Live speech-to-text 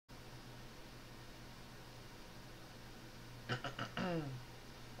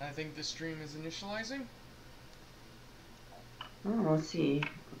I think the stream is initializing. Oh, let's see.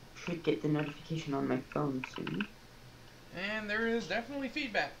 Should get the notification on my phone soon. And there is definitely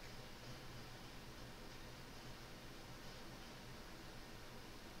feedback.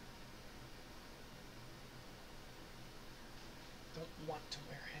 Don't want to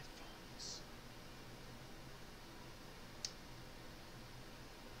wear headphones.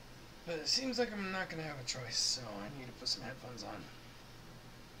 But it seems like I'm not going to have a choice, so I need to put some headphones on.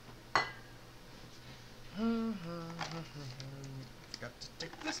 Got to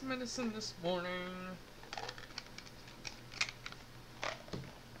take this medicine this morning.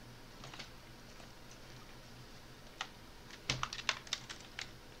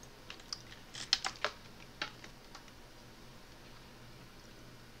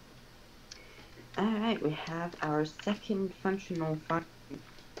 Alright, we have our second functional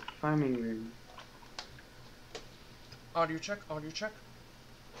farming room. Audio check, audio check.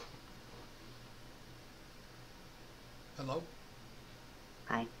 Hello?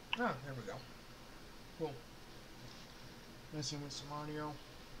 Hi. Ah, there we go. Cool. Messing with some audio.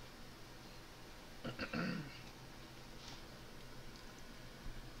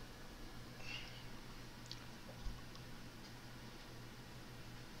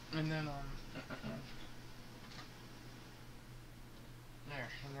 And then, there.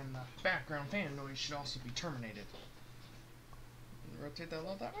 And then the background fan noise should also be terminated. And rotate that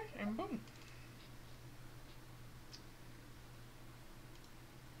load that way, and boom.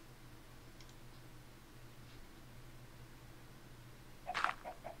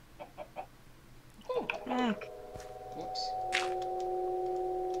 Oh, Back. whoops.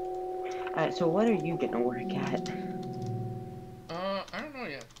 Alright, so what are you gonna work at? I don't know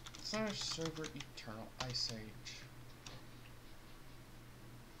yet. / server eternal ice age.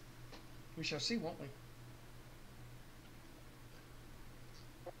 We shall see, won't we?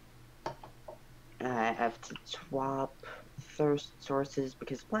 I have to swap thirst sources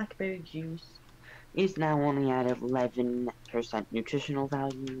because blackberry juice is now only at 11% nutritional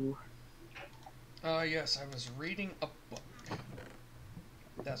value. Yes, I was reading a book.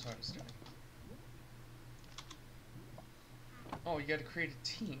 That's what I was doing. Oh, you gotta create a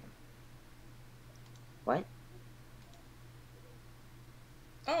team. What?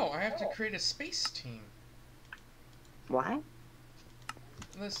 Oh, I have to create a space team. Why?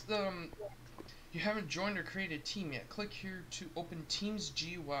 This, you haven't joined or created a team yet. Click here to open Teams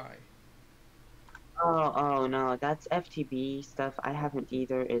GUI. Oh no, that's FTB stuff. I haven't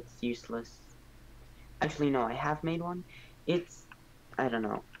either. It's useless. Actually, no, I have made one. I don't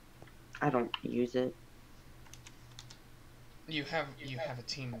know. I don't use it. You have a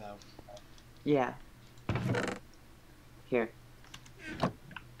team though. Yeah. Here.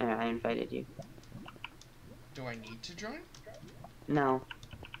 I invited you. Do I need to join? No.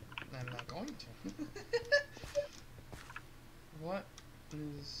 I'm not going to. What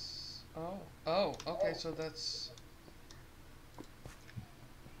is... Oh, okay, so that's...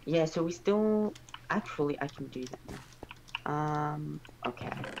 Yeah, so we still... Actually, I can do that now.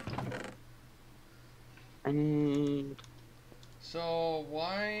 Okay. I need... So,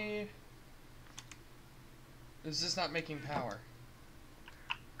 why... is this not making power?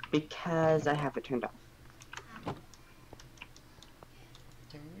 Because I have it turned off.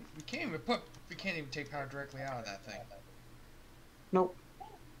 We can't even take power directly out of that thing. Nope.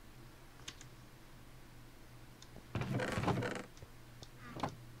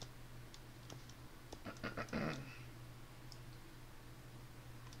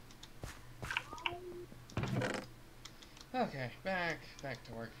 Okay, back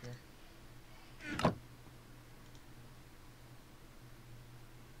to work here.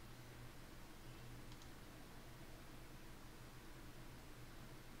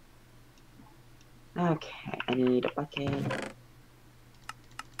 Okay, I need a bucket.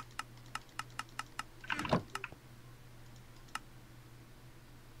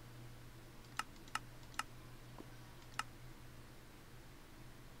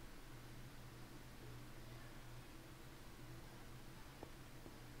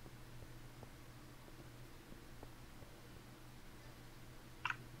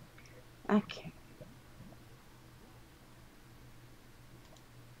 Okay.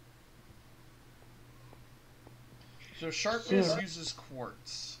 So sharpness uses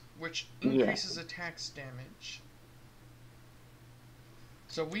quartz, which increases attacks damage.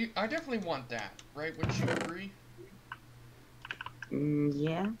 So I definitely want that, right? Wouldn't you agree?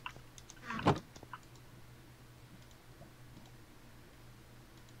 Yeah.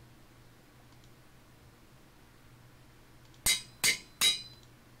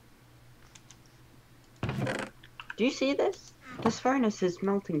 Do you see this? This furnace is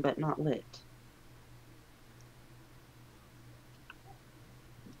melting but not lit.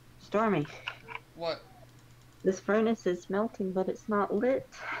 Stormy, What? this furnace is melting but it's not lit.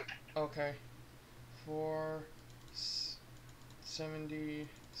 Okay. 4, 70,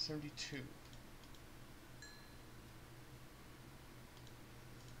 72.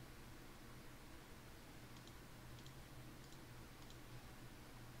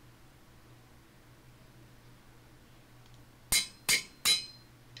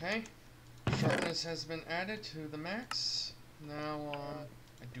 Okay. Sharpness has been added to the max. Now,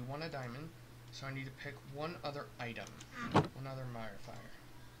 I do want a diamond, so I need to pick one other item. One other modifier.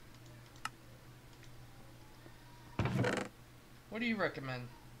 What do you recommend?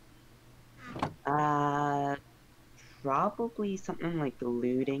 Probably something like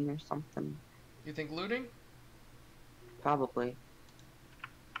looting or something. You think looting? Probably.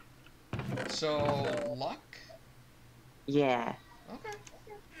 So, luck? Yeah. Okay.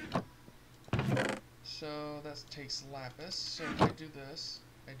 So, that takes lapis. So, if I do this,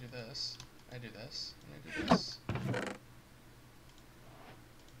 I do this, I do this, and I do this.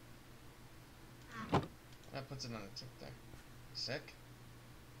 That puts another tip there. Sick.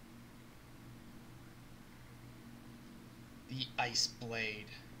 The ice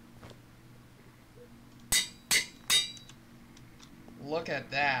blade. Look at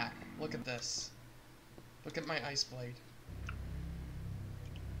that. Look at this. Look at my ice blade.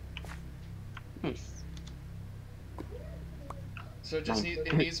 Nice. So it just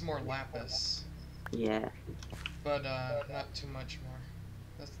it needs more lapis. Yeah. But not too much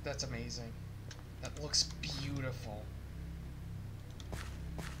more. That's amazing. That looks beautiful.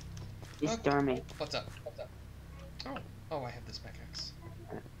 Hey, Stormy. What's up? What's up? Oh, I have this pickaxe.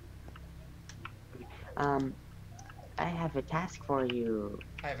 I have a task for you.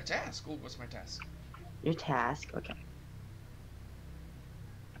 I have a task. Ooh, what's my task? Your task, okay.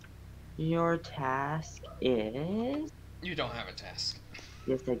 Your task is... You don't have a task.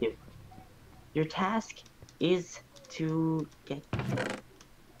 Yes, I do. Your task is to get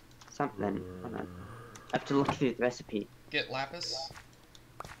something. Hold on. I have to look through the recipe. Get lapis.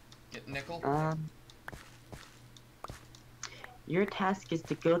 Get nickel. Your task is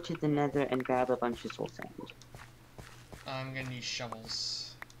to go to the Nether and grab a bunch of soul sand. I'm gonna need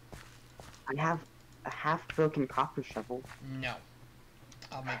shovels. I have a half-broken copper shovel. No.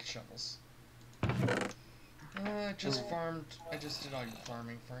 I'll make shovels. I just farmed. I just did all your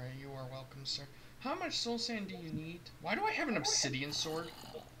farming for you. You are welcome, sir. How much soul sand do you need? Why do I have an obsidian sword?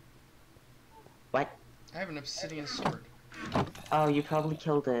 What? I have an obsidian sword. Oh, you probably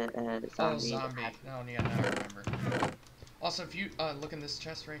killed a zombie. Oh, zombie. Oh, yeah, now I remember. Also, if you look in this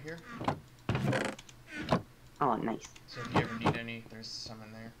chest right here. Oh, nice. So if you ever need any, there's some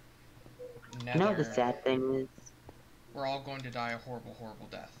in there. You know the sad thing is? We're all going to die a horrible, horrible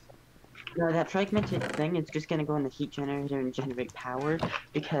death. No, that fragmented thing is just gonna go in the heat generator and generate power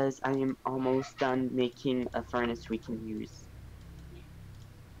because I am almost done making a furnace we can use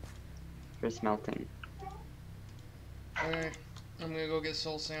for smelting. Okay, I'm gonna go get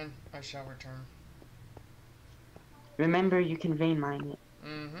soul sand. I shall return. Remember, you can vein mine it.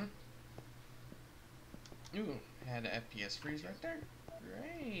 Mm-hmm. Ooh, had an FPS freeze right there.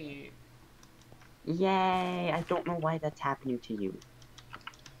 Great. Yay! I don't know why that's happening to you.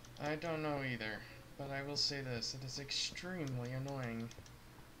 I don't know either, but I will say this, it is extremely annoying.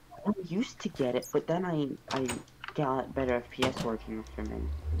 I used to get it, but then I got better FPS working for me.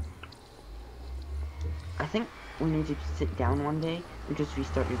 I think we need to sit down one day and just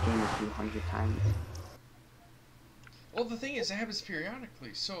restart your game a few hundred times. Well, the thing is, it happens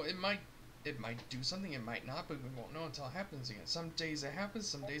periodically, so it might do something, it might not, but we won't know until it happens again. Some days it happens,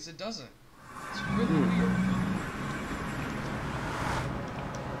 some days it doesn't. It's really weird.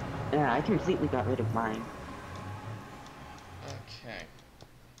 Yeah, I completely got rid of mine. Okay.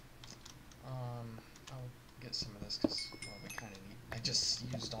 I'll get some of this because, well, we kind of need. I just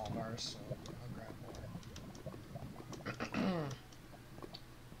used all of ours, so I'll grab more.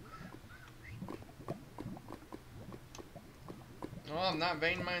 Oh, I'm not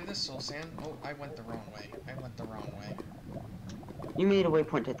vein mining this soul sand. Oh, I went the wrong way. I went the wrong way. You made a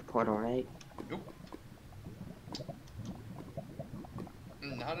waypoint at the portal, right? Nope.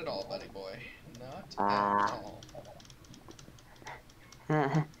 Not at all, buddy boy. Not at all.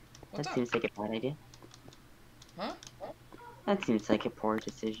 That What's up? seems like a bad idea. Huh? That seems like a poor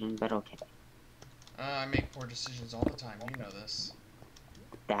decision, but okay. I make poor decisions all the time. You know this.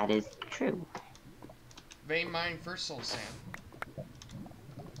 That is true. Vein mine for soul sand.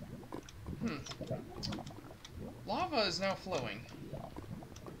 Lava is now flowing.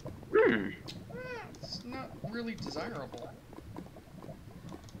 It's not really desirable.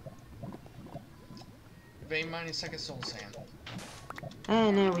 vein mining second soul sand.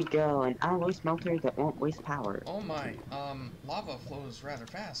 And there we go, an alloy smelter that won't waste power. Oh my, lava flows rather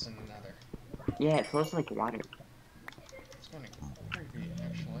fast in the nether. Yeah, it flows like water. It's kind of creepy,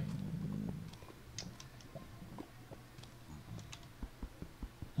 actually.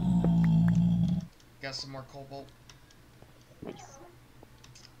 Got some more cobalt. Nice.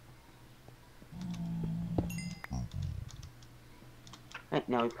 Right,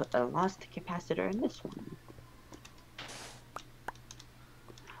 now we put a lost capacitor in this one.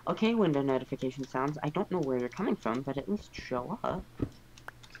 Okay, window notification sounds. I don't know where you're coming from, but at least show up.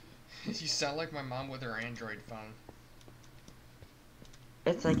 You sound like my mom with her Android phone.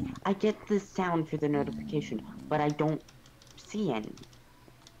 It's like, I get the sound for the notification, but I don't see any.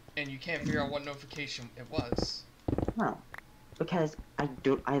 And you can't figure out what notification it was. Well, because I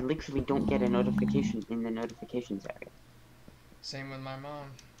literally don't get a notification in the notifications area. Same with my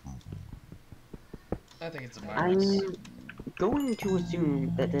mom. I think it's a I'm virus. going to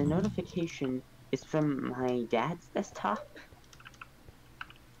assume that the notification is from my dad's desktop.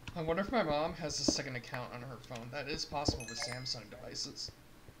 I wonder if my mom has a second account on her phone. That is possible with Samsung devices.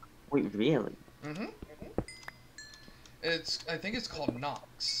 Wait, really? Mm-hmm. I think it's called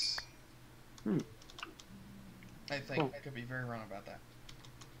Nox. Hmm. I think. Cool. I could be very wrong about that.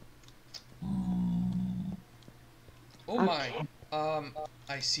 Oh my. Okay.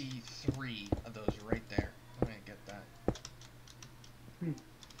 I see 3 of those right there. I'm gonna get that. Hmm.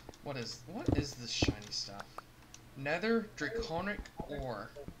 What is this shiny stuff? Nether Draconic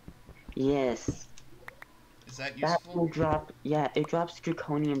Ore. Yes. Is that That will useful? drop, yeah, it drops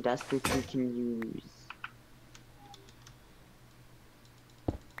draconium dust, which we can use.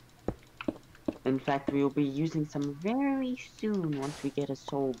 In fact, we will be using some very soon once we get a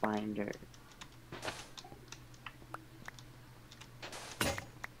soul binder.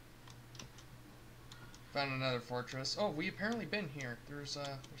 Found another fortress. Oh, we apparently been here. There's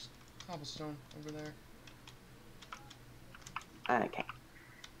cobblestone over there. Okay.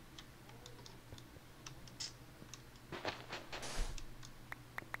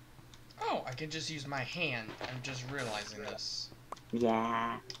 Oh, I can just use my hand. I'm just realizing this.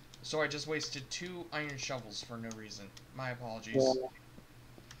 Yeah. So I just wasted 2 iron shovels for no reason. My apologies.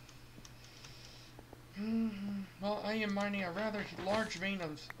 Well, I am mining a rather large vein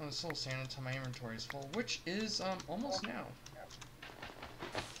of soul sand until my inventory is full, which is almost now.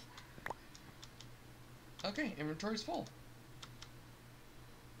 Okay, inventory's full.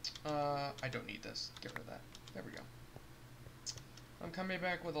 I don't need this. Get rid of that. There we go. I'm coming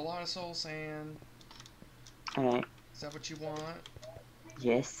back with a lot of soul sand. Alright. Is that what you want?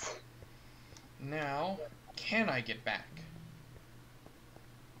 Yes. Now, can I get back?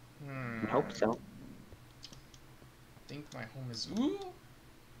 I hope so. I think my home is... Ooh!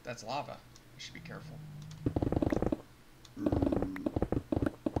 That's lava. I should be careful.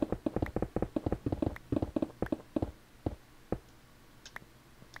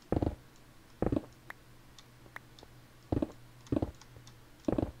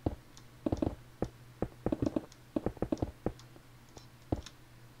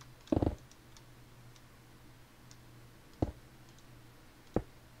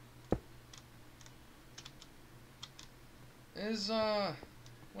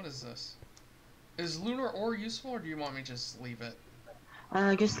 What is this? Is lunar ore useful, or do you want me to just leave it?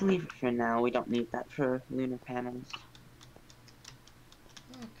 Just leave it for now. We don't need that for lunar panels.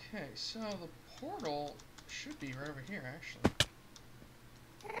 Okay, so the portal should be right over here, actually.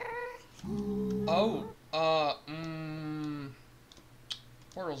 Oh,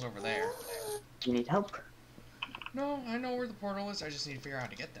 portal's over there. Do you need help? No, I know where the portal is, I just need to figure out how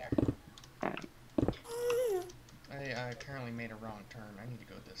to get there. Alright. I apparently made a wrong turn. I need to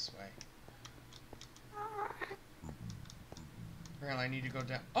go this way. Apparently I need to go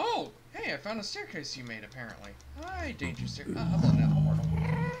down. Oh! Hey, I found a staircase you made, apparently. Hi, Danger Staircase. Hello now,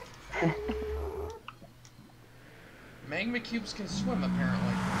 portal. Magma cubes can swim,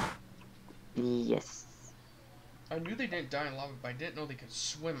 apparently. Yes. I knew they didn't die in lava, but I didn't know they could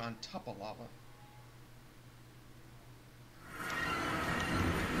swim on top of lava.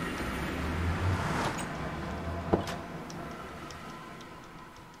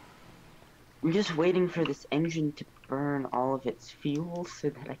 I'm just waiting for this engine to burn all of its fuel so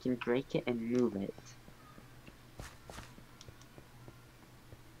that I can break it and move it.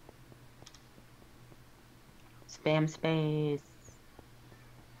 Spam space.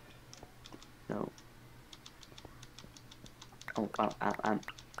 So. Oh,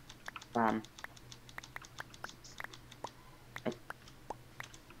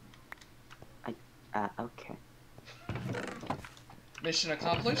 okay. Mission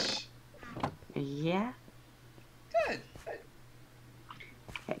accomplished? Yeah.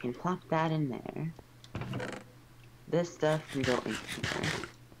 can plop that in there. This stuff can go in here.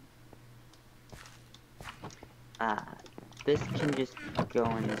 This can just go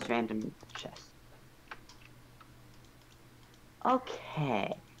in this random chest.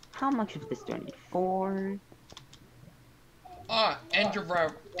 Okay. How much of this do I need? 4?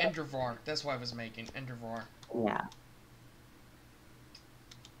 Endervar. That's what I was making. Endervar. Yeah.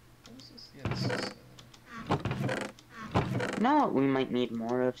 What was this? Yeah, this is... You know what we might need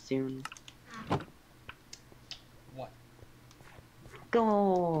more of soon? What?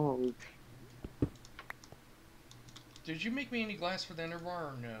 Gold! Did you make me any glass for the Endervar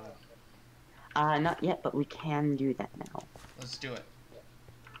or no? Not yet, but we can do that now. Let's do it.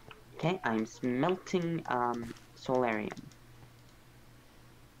 Okay, I'm smelting, solarium.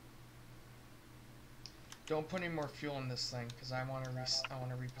 Don't put any more fuel in this thing, because I want to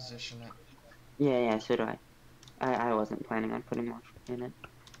reposition it. Yeah, so do I. I wasn't planning on putting more in it.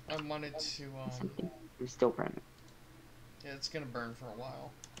 I wanted to, I'm still burning. Yeah, it's gonna burn for a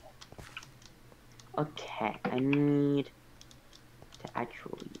while. Okay, I need to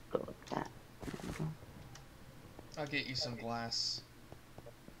actually go like that. There we go. I'll get you some glass.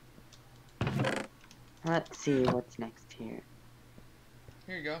 Let's see what's next here.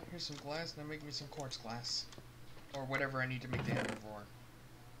 Here you go. Here's some glass. Now make me some quartz glass. Or whatever I need to make the Endervar.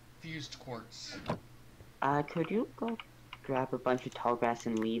 Fused quartz. Could you go grab a bunch of tall grass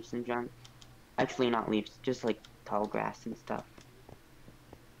and leaves and junk? Actually, not leaves, just like tall grass and stuff.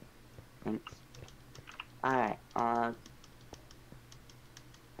 Thanks. Alright,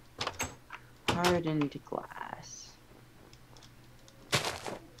 hardened glass.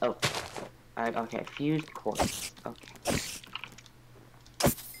 Oh. Alright, okay, fused quartz. Okay.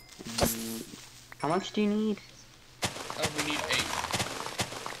 How much do you need? We need 8.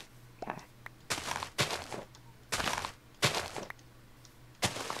 Okay.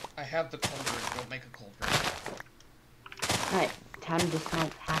 I have the cauldron. Don't make a cauldron. Alright, time to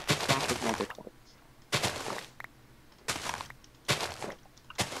smelt half a stack of nether quartz.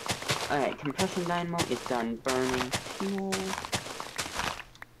 Alright, compression dynamo is done burning fuel.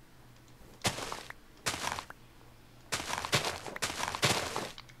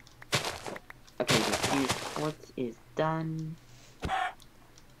 Okay, the fused quartz is done.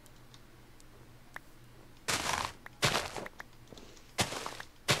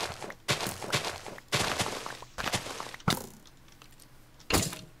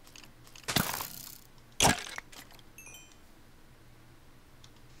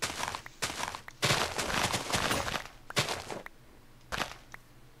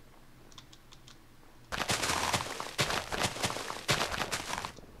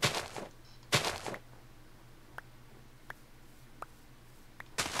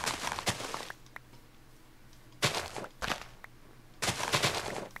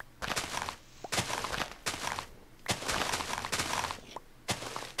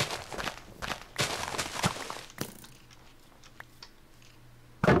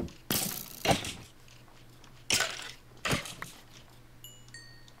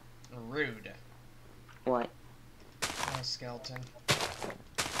 Rude. What? Oh, skeleton.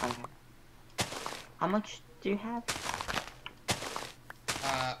 Okay. How much do you have?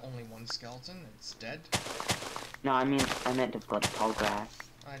 Only one skeleton. It's dead. No, I meant to put tall grass.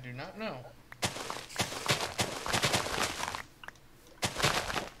 I do not know.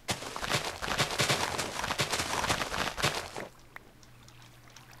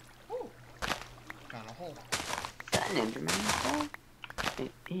 Ooh. Found a hole. Is that an enderman?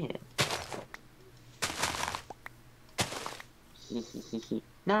 It is. Hehehehe.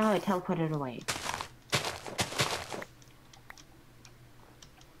 No, it teleported away.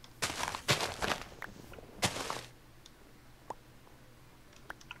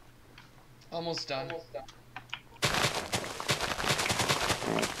 Almost done.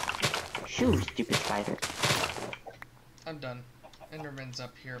 Alright. Shoo, stupid spider. I'm done. Enderman's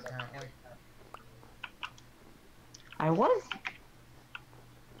up here, apparently. I was...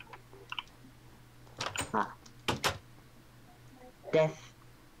 Huh. Death.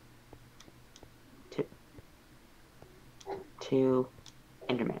 To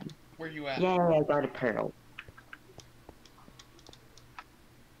Enderman. Where you at? Yay, I got a pearl.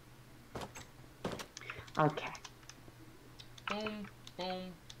 Okay. Boom,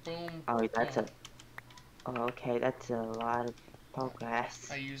 boom, boom. Oh, that's boom. a... Oh, okay, that's a lot of tall grass.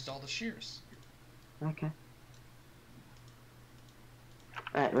 I used all the shears. Okay.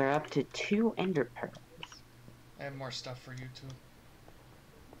 Alright, we're up to 2 ender pearls. I have more stuff for you too.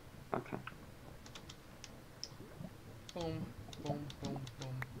 Okay. Boom, boom, boom,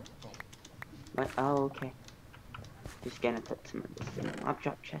 boom, boom. What? Oh, okay. Just gonna put some of this in the mob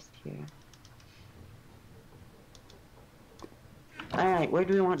drop chest here. Alright, where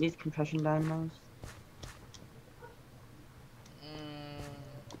do we want these compression dynamos?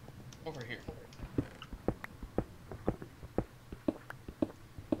 Over here.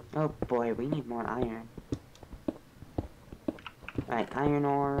 Oh boy, we need more iron. Right, iron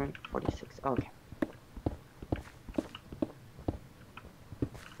ore, 46, okay.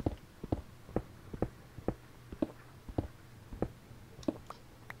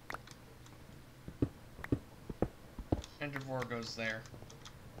 Endervore goes there.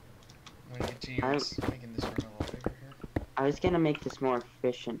 I'm gonna get to use making this room a little bigger here. I was gonna make this more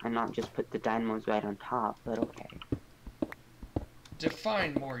efficient and not just put the dynamos right on top, but okay.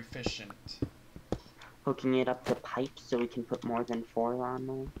 Define more efficient. Hooking it up to pipes so we can put more than 4 on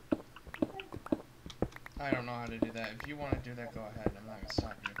there. I don't know how to do that. If you want to do that, go ahead. I'm not gonna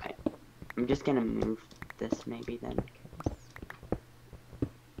stop you. Okay. I'm just gonna move this maybe then.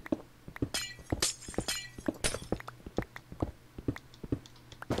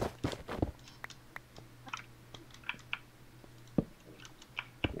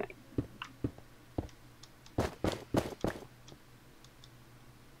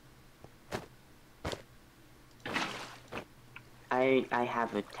 I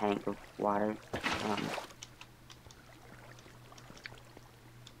have a tank of water.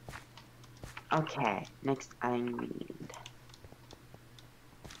 Okay, next I need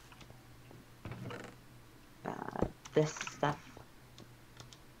this stuff.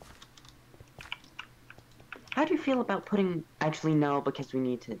 How do you feel about putting... Actually, no, because we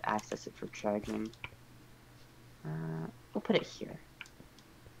need to access it for charging. We'll put it here.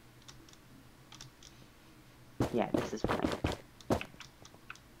 Yeah, this is fine.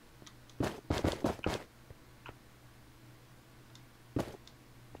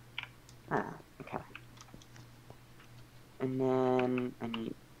 Okay. And then I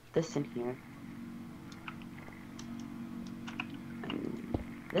need this in here. And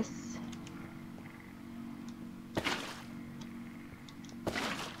this.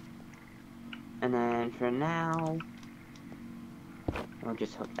 And then for now, I'll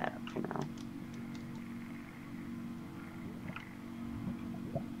just hook that up for now.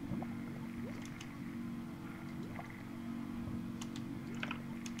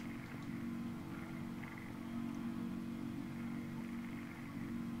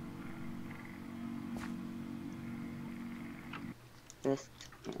 This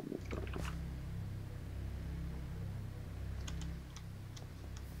and this one.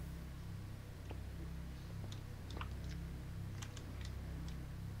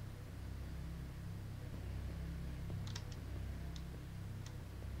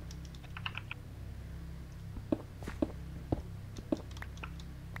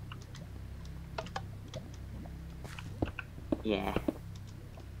 Yeah.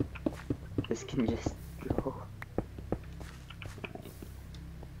 This can just go.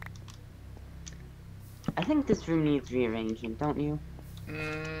 I think this room needs rearranging, don't you?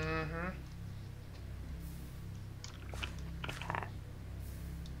 Mm-hmm. Okay.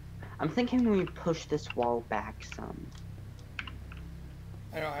 I'm thinking we push this wall back some.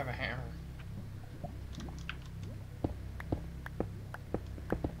 I don't have a hammer.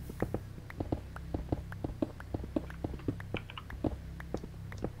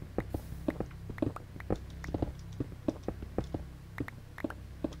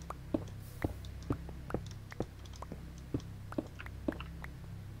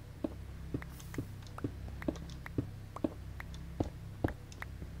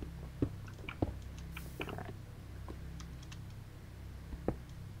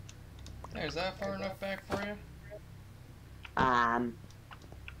 Hey, is that far enough back for you?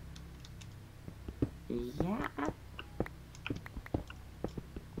 Yeah.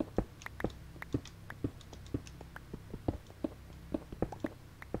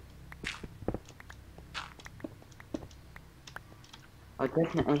 I'll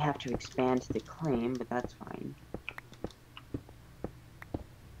definitely have to expand the claim, but that's fine.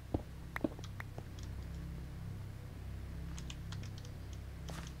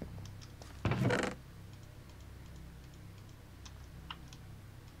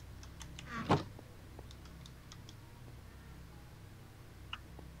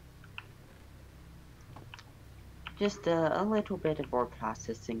 Just a little bit of ore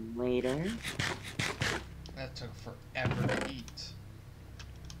processing later. That took forever to eat.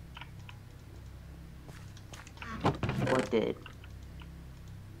 What did?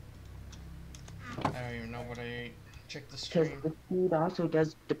 I don't even know what I ate. Check the Because stream. the food also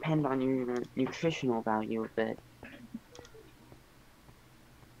does depend on your nutritional value a bit.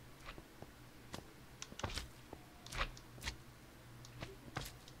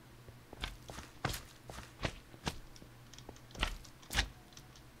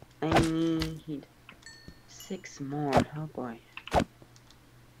 need 6 more. Oh boy.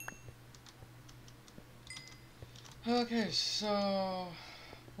 Okay, so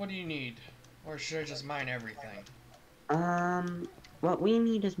what do you need? Or should I just mine everything? What we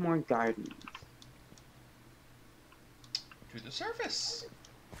need is more gardens. To the surface.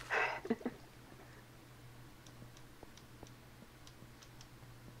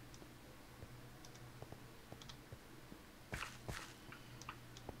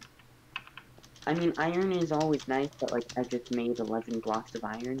 I mean, iron is always nice, but like, I just made 11 blocks of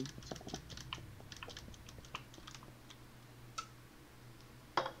iron, so.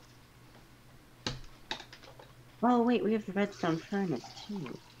 Oh wait, we have the redstone furnace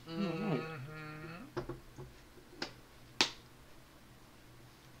too. Alright.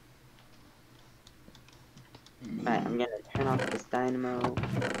 Alright, I'm gonna turn off this dynamo.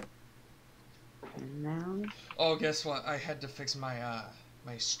 And now... Oh, guess what? I had to fix my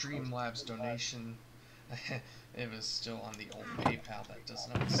my Streamlabs donation. It was still on the old PayPal that does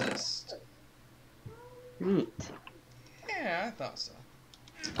not exist. Neat. Yeah, I thought so.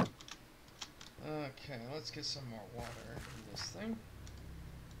 Okay, let's get some more water in this thing.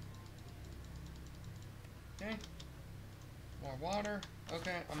 Okay. More water.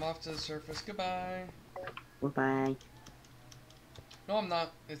 Okay, I'm off to the surface. Goodbye. Goodbye. No, I'm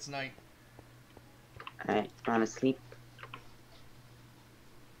not. It's night. Alright, wanna sleep?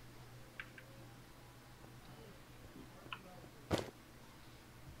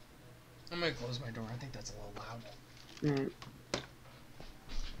 I'm gonna close my door. I think that's a little loud. Alright.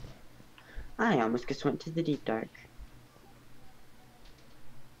 I almost just went to the deep dark.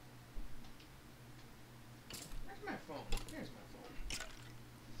 Where's my phone? Here's my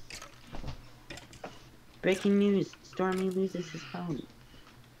phone. Breaking news, Stormy loses his phone.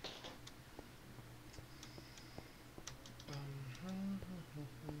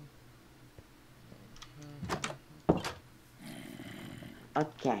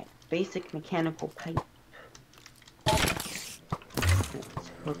 Okay, basic mechanical pipe. Let's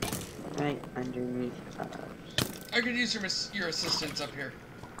hook right underneath I could use your assistance up here.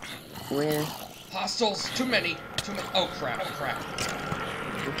 where? Hostiles. Too many. Too many. Oh crap! Crap.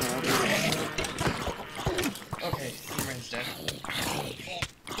 Okay, Emerald's dead.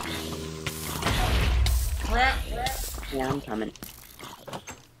 Crap! Yeah, I'm coming.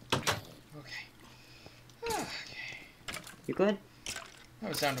 Okay. Okay. You good? That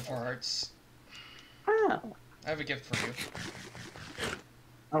was down to 4 hearts. Oh. I have a gift for you.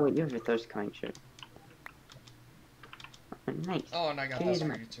 Oh wait, you have a thirst kind shirt. Oh, nice. Oh, and I got this for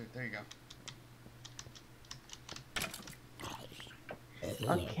you too. There you go.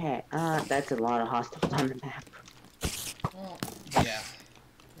 Okay, that's a lot of hostiles on the map. Well, yeah.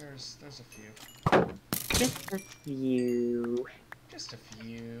 There's a few. Just a few. Just a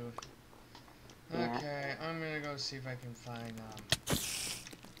few. Yeah. Okay, I'm gonna go see if I can find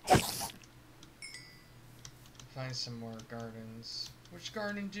some more gardens. Which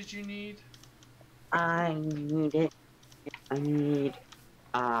garden did you need? I need it. I need,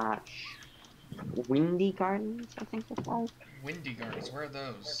 windy gardens, I think it's called. Windy gardens, where are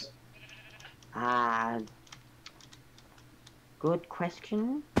those? Good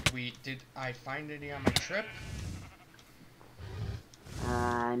question. Did I find any on my trip?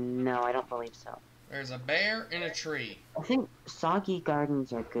 No, I don't believe so. There's a bear in a tree. I think soggy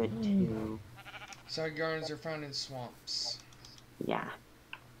gardens are good too. Side gardens are found in swamps. Yeah.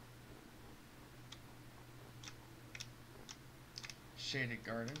 Shaded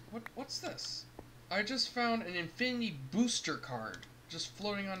garden. What's this? I just found an infinity booster card just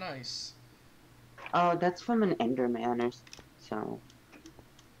floating on ice. Oh, that's from an Enderman or so.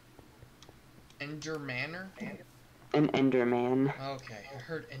 Ender Manor? An Enderman. Okay, I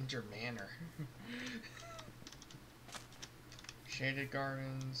heard Ender Manor. Shaded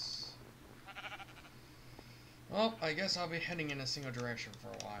gardens. Well, I guess I'll be heading in a single direction for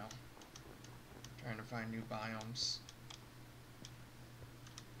a while. Trying to find new biomes.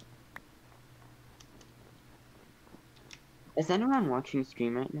 Is anyone watching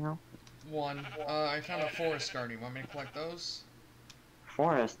stream right now? One. I found a forest garden. You want me to collect those?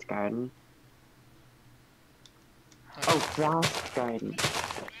 Forest garden. Oh, frost garden.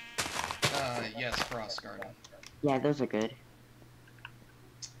 Yes, frost garden. Yeah, those are good.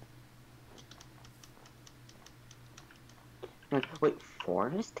 Wait,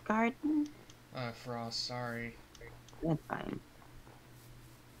 forest garden? Frost, sorry. That's fine.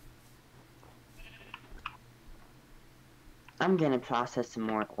 I'm gonna process some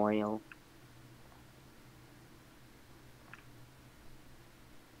more oil.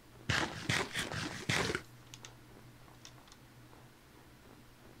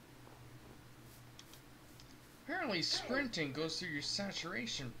 Apparently sprinting goes through your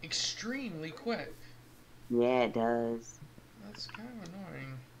saturation extremely quick. Yeah, it does. That's kind of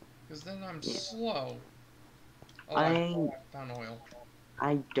annoying. Because then I'm Yeah. slow. Oh, I I found oil.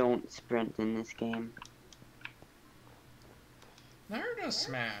 I don't sprint in this game. Neither does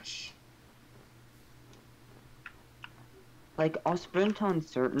Smash. Like, I'll sprint on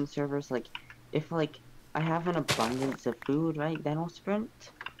certain servers, like, if, like, I have an abundance of food, right, then I'll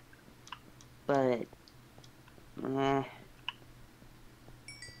sprint. But, eh, I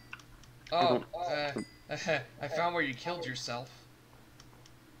Oh, don't, I found where you killed yourself.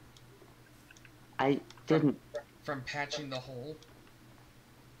 I From, didn't, from patching the hole.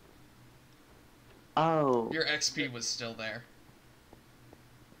 oh, Your XP was still there.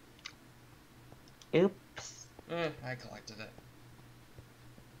 oops, I collected it.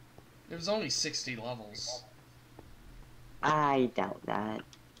 It was only 60 levels. I doubt that.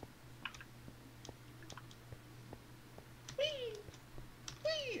 Whee!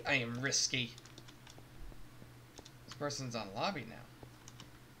 Whee! I am risky. This person's on lobby now.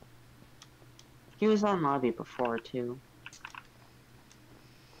 He was on lobby before, too.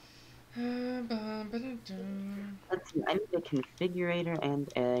 Let's Let's see, I need a configurator and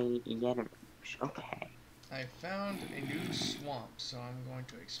a Nether. Okay. I found a new swamp, so I'm going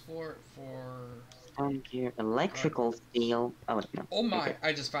to explore it for... Stone gear, electrical steel. Oh, wait, no. Oh my, Okay.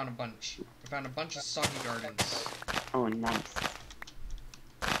 I just found a bunch. I found a bunch of soggy gardens. Oh, nice.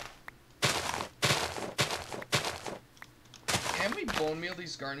 Can we bone meal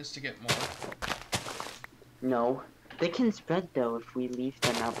these gardens to get more? No. They can spread, though, if we leave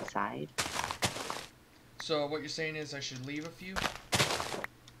them outside. So what you're saying is I should leave a few?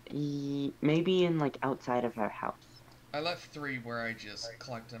 Maybe in, like, outside of our house. I left 3 where I just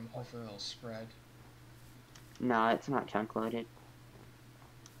collect them. Hopefully they'll spread. No, it's not chunk loaded.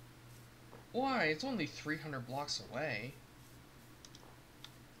 Why? It's only 300 blocks away.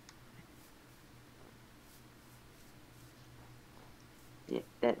 Yeah,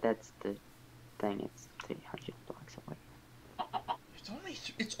 that's the thing. It's 300 blocks away.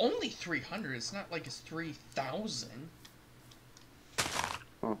 It's only 300. It's not like it's 3,000.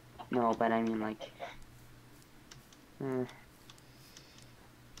 Well, no, but I mean, like...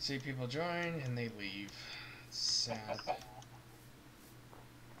 See, people join and they leave. It's sad.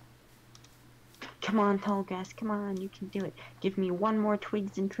 Come on, tall grass, come on, you can do it. Give me one more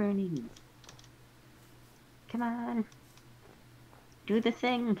twigs and prunings. Come on. Do the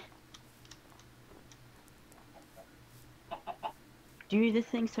thing. Do the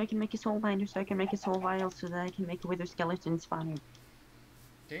thing so I can make a soul binder, so I can make a soul vial, so that I can make a wither skeleton spawner.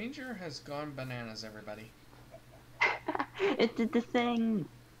 Danger has gone bananas, everybody. It did the thing.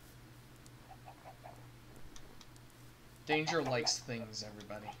 Danger likes things,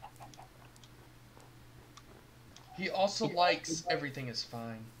 everybody. He also likes everything is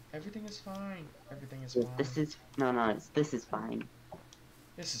fine. Everything is fine. Everything is fine. This is this is fine.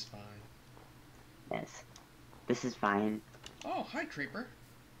 This is fine. Yes. This is fine. Oh, hi, Creeper.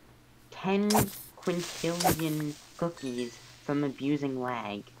 10 quintillion cookies from abusing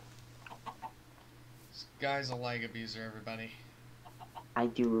lag. This guy's a lag abuser, everybody. I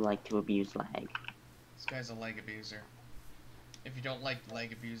do like to abuse lag. This guy's a lag abuser. If you don't like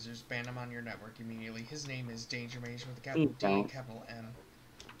lag abusers, ban him on your network immediately. His name is DangerMage with a capital D and capital M.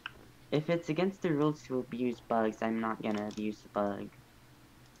 If it's against the rules to abuse bugs, I'm not gonna abuse the bug.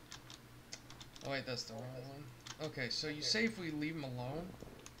 Oh wait, that's the wrong one. Okay, so you say if we leave him alone?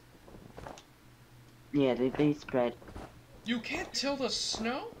 Yeah, they spread. You can't till the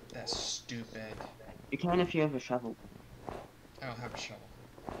snow? That's stupid. You can if you have a shovel. I don't have a shovel.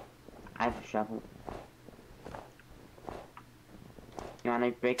 I have a shovel. You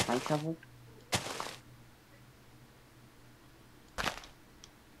wanna break my shovel?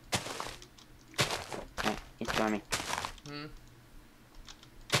 Okay, it's storming.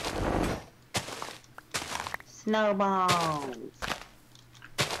 Snowballs!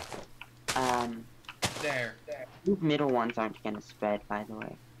 There. These middle ones aren't gonna spread, by the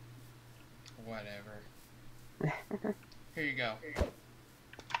way. Whatever. Here you go.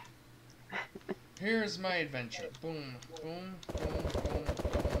 Here's my adventure. Boom, boom, boom, boom,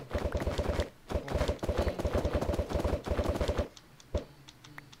 boom, boom.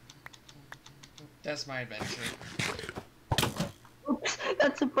 That's my adventure. Oops,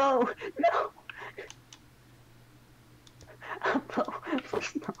 that's a bow! No! A bow,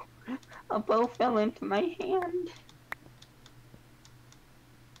 please no. A bow fell into my hand.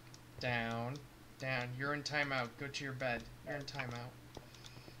 Down, down. You're in timeout. Go to your bed. You're in timeout.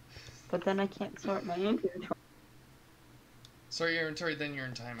 But then I can't sort my inventory. Sort your inventory, then you're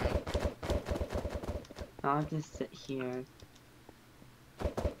in timeout. I'll just sit here.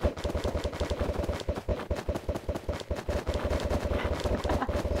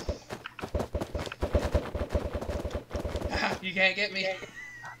 You can't get me.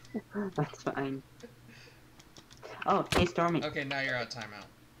 That's fine. Oh, hey Stormy. Okay, now you're out of timeout.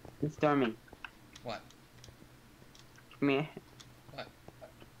 Hey Stormy. What? Come here. What?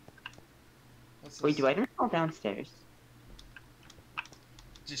 What's this? Wait, do I just fall downstairs?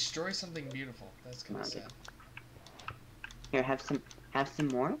 Destroy something beautiful. That's kind of Okay. sad. Here, have some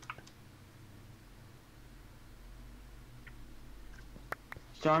more.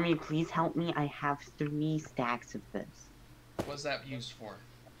 Stormy, please help me. I have 3 stacks of this. What's that used for?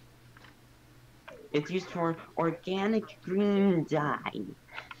 It's used for organic green dye.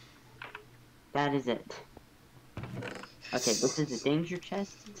 That is it. Okay, this is a danger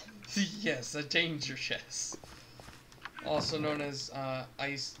chest. Yes, a danger chest. Also known as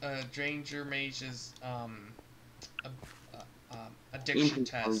DangerMage's addiction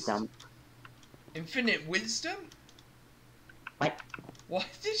Inventory test. dump. Infinite wisdom? What? What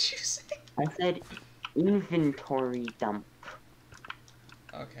did you say? I said inventory dump.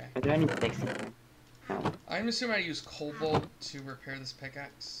 Okay. Are there any fixes here? No. I'm assuming I use cobalt to repair this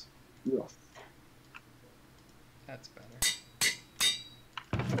pickaxe. Yes. That's better.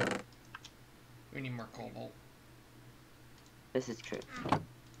 We need more cobalt. This is true.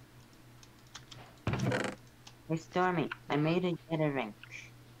 Hey Stormy, I made a Yeta wrench.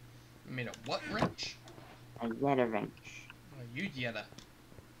 You made a what wrench? A Yeta wrench. Oh, you Yeta.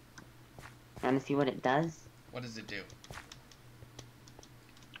 Wanna see what it does? What does it do?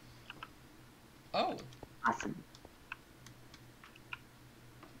 Oh. Awesome.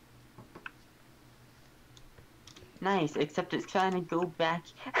 Nice, except it's trying to go back.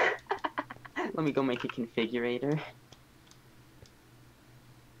 Let me go make a configurator.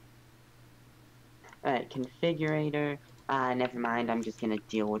 Alright, configurator. Never mind, I'm just gonna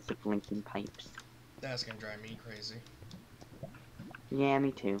deal with the blinking pipes. That's gonna drive me crazy. Yeah,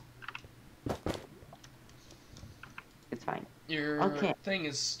 me too. It's fine. Your Okay. thing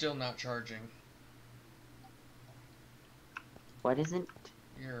is still not charging. What isn't?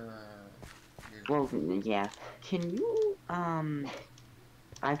 Your Well, yeah. Can you,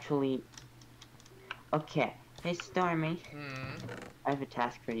 actually... Okay. Hey, Stormy. I have a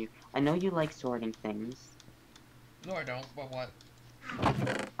task for you. I know you like sorting things. No, I don't. But what?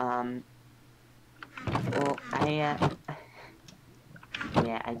 Well, yeah,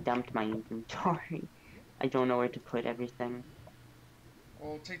 I dumped my inventory. I don't know where to put everything.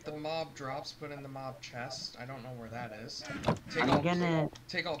 Well, take the mob drops, put in the mob chest. I don't know where that is.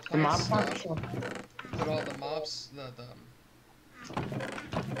 Take all plant mob stuff. drop. Put all the mobs.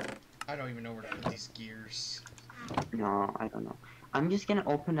 I don't even know where to put these gears. No, I don't know. I'm just gonna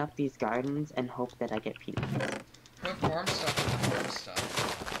open up these gardens and hope that I get peanuts. Put farm stuff in the farm stuff.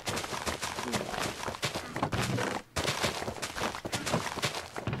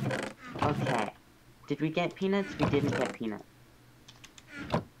 Yeah. Okay. Did we get peanuts? We didn't get peanuts.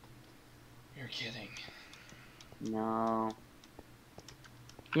 You're kidding. No.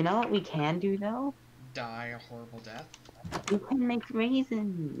 You know what we can do though? Die a horrible death. We can make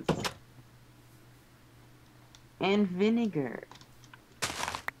raisins. And vinegar.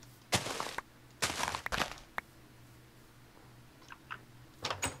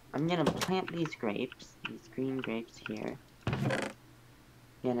 I'm gonna plant these grapes, these green grapes here.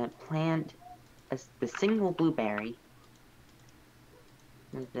 Gonna plant the single blueberry.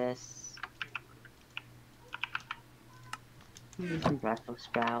 With this. Maybe some Brussels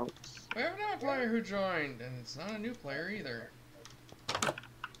sprouts. We have another player who joined, and it's not a new player either.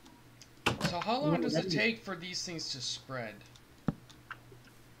 So how long does it take for these things to spread?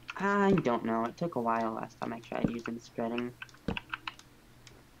 I don't know. It took a while last time I tried using spreading.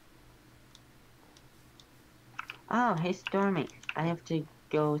 Oh, hey Stormy. I have to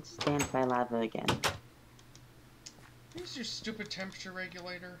go stand by lava again. Use your stupid temperature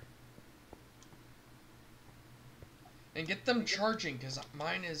regulator. And get them charging, because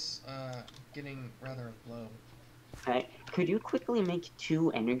mine is getting rather low. Alright, could you quickly make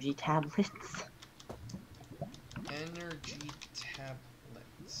 2 energy tablets? Energy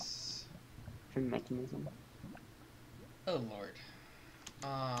tablets. For mechanism. Oh lord.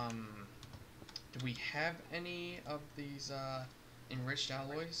 Do we have any of these enriched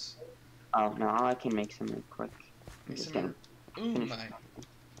alloys? Oh no, I can make some real quick. I'm Make just some. gonna Ooh, finish. my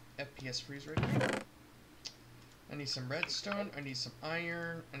FPS freeze right here. I need some redstone, I need some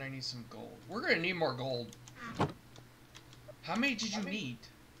iron, and I need some gold. We're gonna need more gold. How many did you need?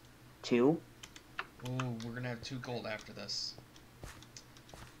 2. Ooh, we're gonna have 2 gold after this.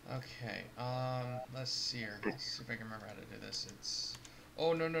 Okay, let's see here. Let's see if I can remember how to do this. It's...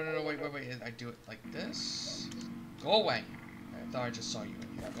 Oh, no, no, no, no, wait, wait, wait. I do it like this. Go away. I thought I just saw you in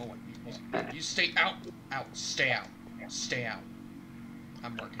here. Go away. You stay out. Out. Stay out. Stay out.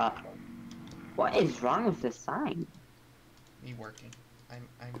 I'm working. What is wrong with this sign? Me working. I'm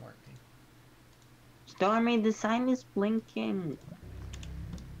working. Stormy, the sign is blinking.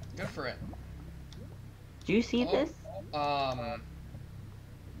 Good for it. Do you see this?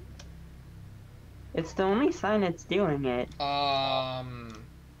 It's the only sign that's doing it.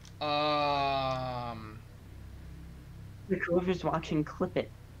 Whoever's watching, clip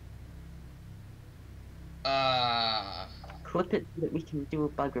it. Clip it so that we can do a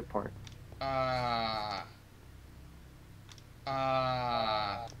bug report.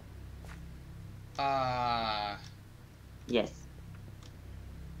 Yes.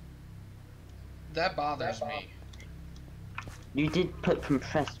 That bothers me. You did put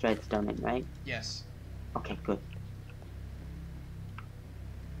compressed redstone in, right? Yes. Okay, good.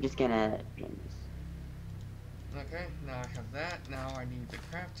 I'm just gonna drain this. Okay, now I have that. Now I need the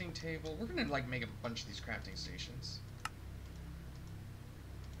crafting table. We're gonna like make a bunch of these crafting stations.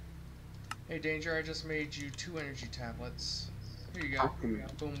 Hey Danger, I just made you 2 energy tablets. Here you go. Awesome.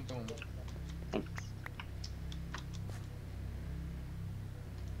 Boom, boom. Thanks.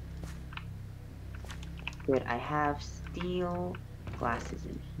 Good, I have steel glasses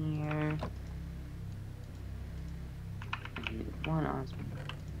in here. I need 1 osmium.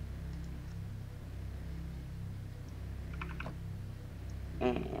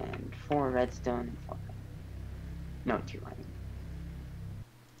 And 4 redstone and 4 iron. No, 2 iron.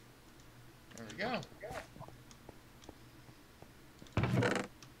 There we go.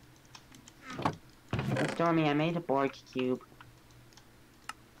 Hey, Stormy, I made a Borg cube.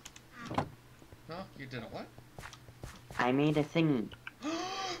 Huh? You did a what? I made a thingy.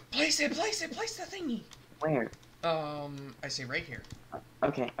 Place it, place it, place the thingy! Where? I say right here.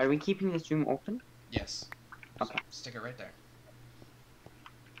 Okay, are we keeping this room open? Yes. Okay. So stick it right there.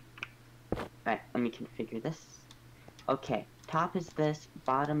 Alright, let me configure this. Okay, top is this,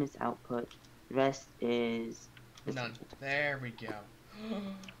 bottom is output, rest is... this. None. There we go.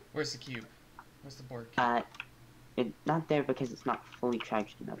 Where's the cube? Where's the board cube? It's not there because it's not fully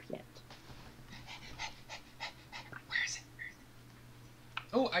charged enough yet. Where is it?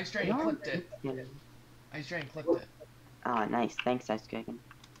 Oh, Ice Dragon clipped it. Ice Dragon clipped it. Ah, nice. Thanks, Ice Dragon.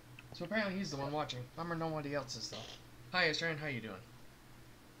 So apparently he's the one watching. Bummer nobody else is though. Hi Ice Dragon, how you doing?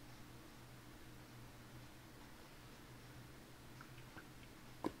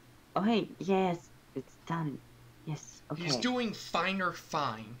 Oh, hey, yes, it's done. Yes, okay. He's doing finer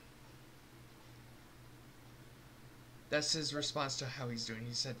fine. That's his response to how he's doing.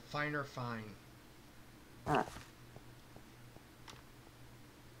 He said finer fine. Ah.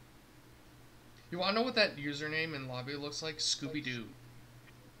 You wanna know what that username in lobby looks like? Scooby-Doo.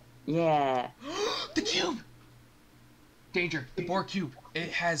 Yeah. The cube! Danger, the board cube.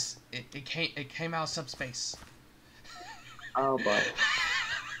 It has it came out of subspace. Oh boy.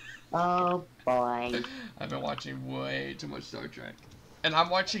 Oh boy. I've been watching way too much Star Trek. And I'm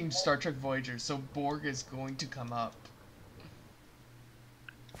watching Star Trek Voyager, so Borg is going to come up.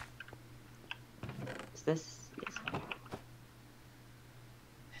 Is this? Yes.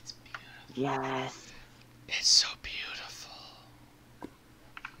 It's beautiful. Yes. It's so beautiful.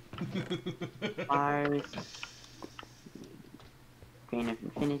 Bars. Grain of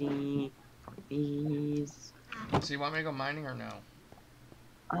Infinity. These. So you want me to go mining or no?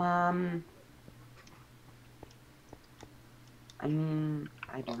 I mean,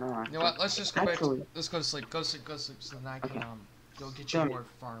 I don't know. You know what? Let's just go Actually, back. Let's go to sleep. Go sleep. Go sleep. So then I can okay. go get you more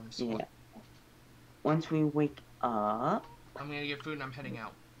farms. Yeah. What? Once we wake up. I'm gonna get food and I'm heading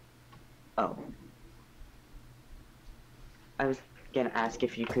out. Oh. I was gonna ask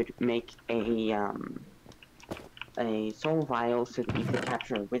if you could make a soul vial so that you could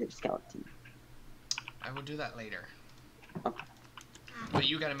capture a wither skeleton. I will do that later. Okay. But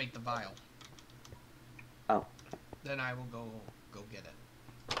you gotta make the vial. Oh. Then I will go get it.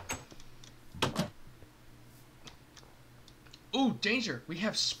 Ooh, danger! We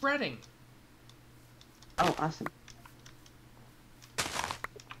have spreading! Oh, awesome.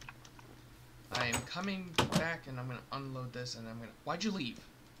 I am coming back and I'm gonna unload this and I'm gonna... Why'd you leave?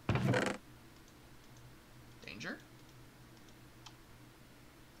 Danger?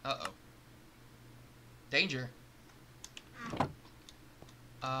 Uh-oh. Danger?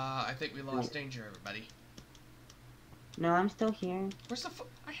 I think we lost Danger, everybody. No, I'm still here. Where's the food?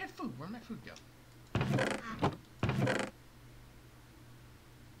 I had food. Where'd my food go?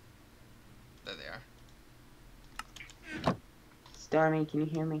 There they are. Starmy, can you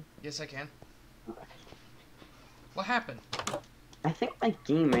hear me? Yes, I can. Okay. What happened? I think my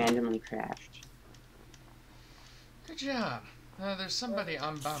game randomly crashed. Good job. There's somebody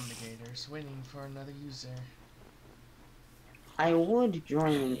on Bombigators waiting for another user. I would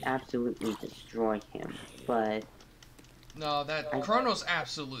join and absolutely destroy him, but No, that Chronos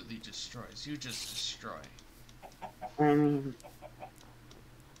absolutely destroys. You just destroy. I mean,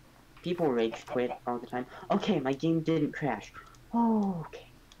 people rage quit all the time. Okay, my game didn't crash. Oh, okay.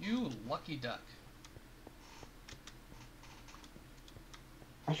 You lucky duck.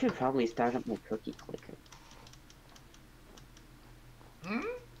 I should probably start up my cookie clicker. Hmm?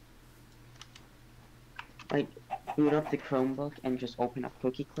 Like, boot up the Chromebook and just open up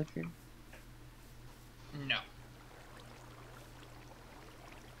cookie clicker. No.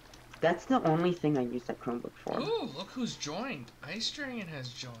 That's the only thing I use that Chromebook for. Ooh, look who's joined. Ice Dragon has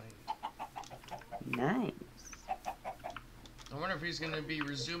joined. Nice. I wonder if he's going to be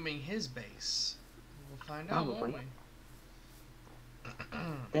resuming his base. We'll find Probably. out, won't we?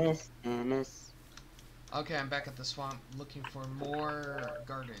 This and this. Okay, I'm back at the swamp looking for more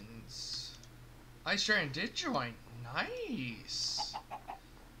gardens. Ice Dragon did join. Nice.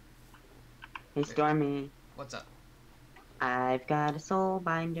 Hey, Stormy. What's up? I've got a soul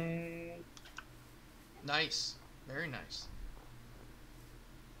binder. Nice. Very nice.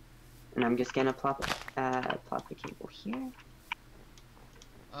 And I'm just gonna plop the cable here.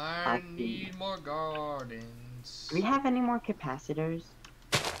 I need more gardens. Do we have any more capacitors?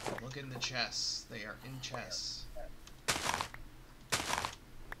 Look in the chests. They are in chests.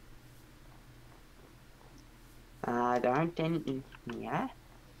 There aren't any in here.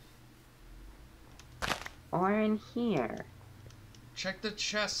 Or in here. Check the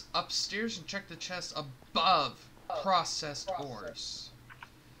chests upstairs and check the chests above processed ores.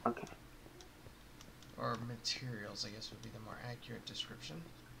 Okay. Or materials, I guess would be the more accurate description.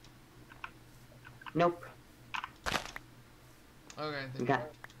 Nope. Okay, then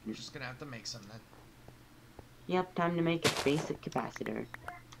you're just gonna have to make some then. Yep, time to make a basic capacitor.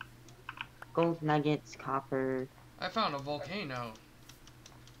 Gold nuggets, copper. I found a volcano.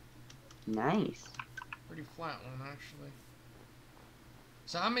 Nice. Pretty flat one, actually.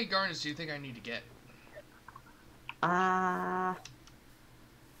 So how many gardens do you think I need to get? I'm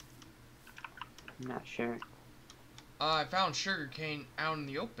not sure. I found sugarcane out in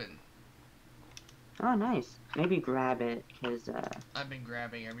the open. Oh, nice. Maybe grab it, because, I've been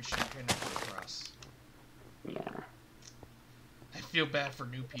grabbing every sugarcane I come across. yeah. I feel bad for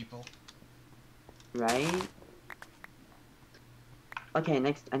new people. Right? Okay,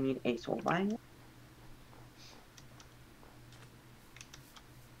 next I need a soul binder.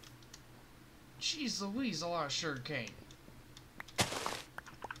 Jeez Louise, a lot of sugarcane.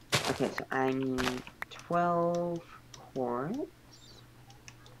 Okay, so I need 12 quartz.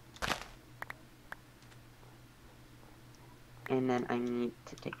 And then I need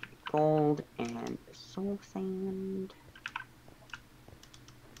to take gold and soul sand.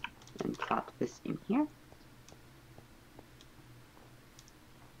 And drop this in here.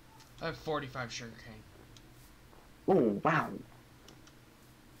 I have 45 sugarcane. Oh, wow.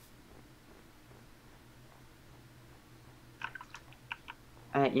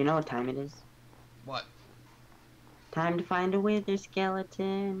 You know what time it is? What? Time to find a wither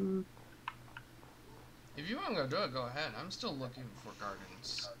skeleton. If you want to go do it, go ahead. I'm still looking for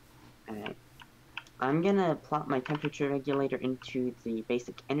gardens. Alright. I'm gonna plop my temperature regulator into the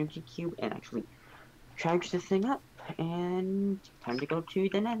basic energy cube and actually charge this thing up. And time to go to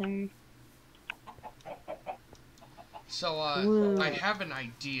the nether. So, Whoa. I have an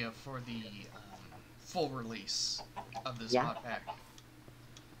idea for the full release of this mod pack.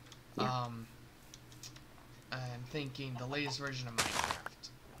 Yeah. I'm thinking the latest version of Minecraft.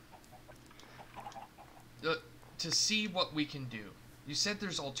 To see what we can do. You said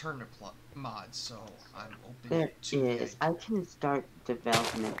there's alternate mods, so I'm open There to is. I can start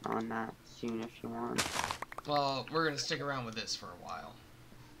development on that soon if you want. Well, we're gonna stick around with this for a while.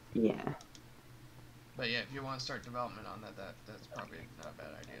 Yeah. But yeah, if you want to start development on that's probably not a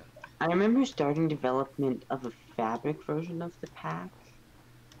bad idea. I remember starting development of a fabric version of the pack.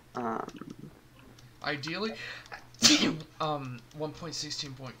 Ideally,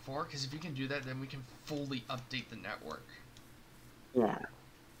 1.16.4, because if you can do that, then we can fully update the network. Yeah.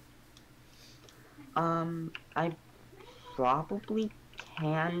 I probably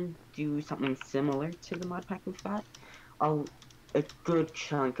can do something similar to the mod pack we've got. A good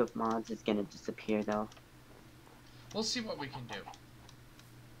chunk of mods is gonna disappear though. We'll see what we can do.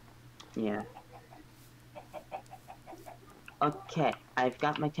 Yeah. Okay, I've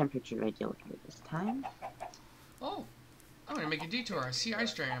got my temperature regulator this time. Oh, I'm gonna make a detour. I see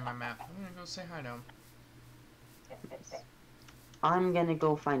Ice Dragon on my map. I'm gonna go say hi to him. I'm gonna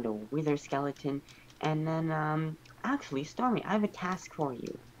go find a wither skeleton, and then, actually, Stormy, I have a task for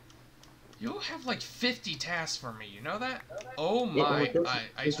you. You have like 50 tasks for me, you know that? Oh Well, my,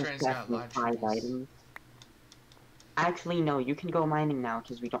 Ice this is Dragon's got a crafting lot of 5 trees. items. Actually, no, you can go mining now,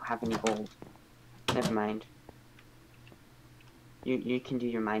 because we don't have any gold. Never mind. You can do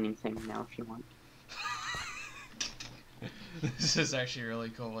your mining thing now if you want. This is actually really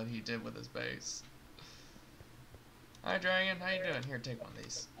cool what he did with his base. Hi Dragon, how you doing? Here, take one of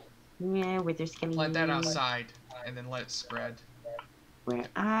these. Yeah, wither skellies. Plant that outside, and then let it spread. Where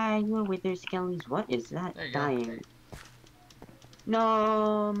are you, wither skellies? What is that? There you Dying. go.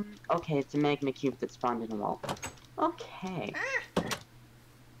 No. Okay, it's a magma cube that spawned in a wall. Okay. Ah!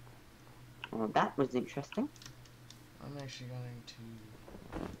 Well, that was interesting. I'm actually going to...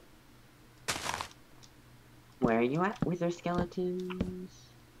 Where are you at, wither skeletons?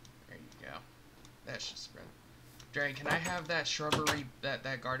 There you go. That should spread. Dragon, can I have that shrubbery, that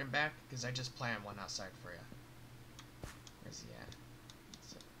garden back? Because I just planted one outside for you. Where's he at?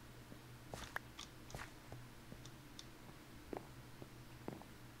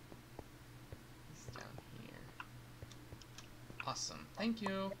 He's down here. Awesome. Thank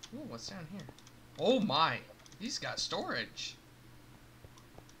you. Ooh, what's down here? Oh my! He's got storage.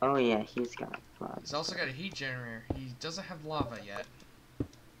 Oh yeah, he's got lots. He's also got a heat generator. He doesn't have lava yet.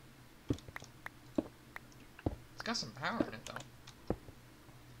 It's got some power in it though.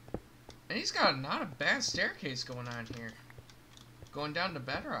 And he's got not a bad staircase going on here. Going down to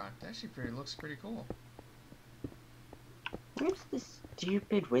bedrock. That actually looks pretty cool. Where's the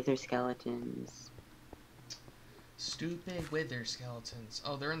stupid wither skeletons? Stupid wither skeletons.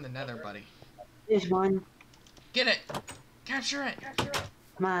 Oh, they're in the nether, buddy. There's one. Get it! Capture it!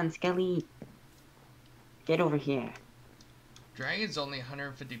 Come on, Skelly. Get over here. Dragon's only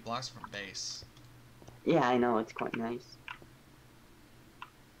 150 blocks from base. Yeah, I know, it's quite nice.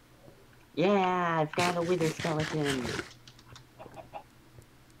 Yeah, I've got a wither skeleton.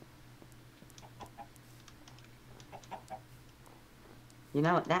 You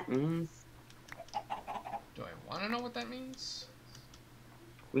know what that means? Do I want to know what that means?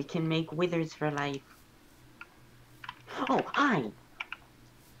 We can make withers for life. Oh, hi!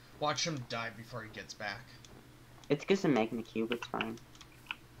 Watch him die before he gets back. It's just a magma cube, it's fine.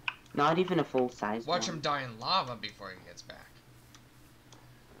 Not even a full size Watch one. him die in lava before he gets back.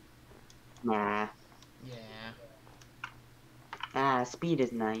 Nah. Yeah. Ah, speed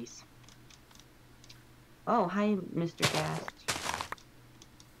is nice. Oh, hi, Mr. Gast.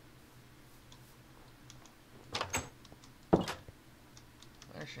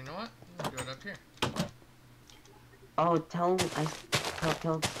 Actually, you know what? I'm gonna do it up here. Oh, tell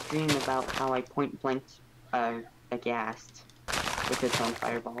stream about how I point blanked a ghast with its own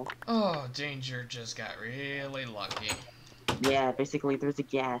fireball. Oh, Danger just got really lucky. Yeah, basically there's a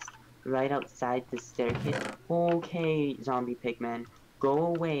ghast right outside the staircase. Okay, zombie pigman, go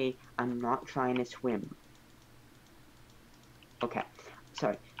away. I'm not trying to swim. Okay,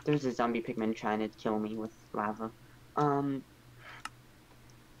 sorry. There's a zombie pigman trying to kill me with lava.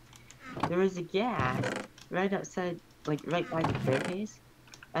 There was a ghast right outside, like right by the staircase.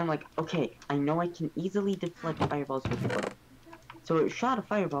 And I'm like, okay, I know I can easily deflect fireballs with the bow. So it shot a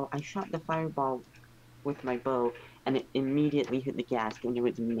fireball. I shot the fireball with my bow, and it immediately hit the ghast, and it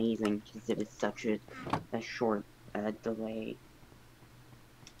was amazing because it is such a short delay.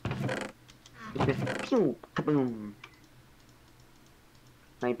 It just pew, kaboom.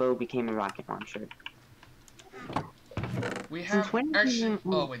 My bow became a rocket launcher. We have when actually.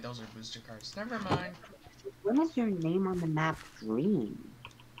 Oh wait, those are booster cards. Never mind. When is your name on the map green?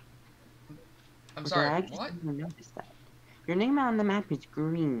 I'm sorry. I What? never noticed that. Your name on the map is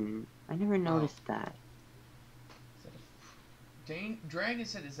green. I never noticed that. Dragon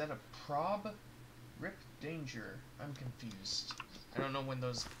said, "Is that a prob? Rip Danger." I'm confused. I don't know when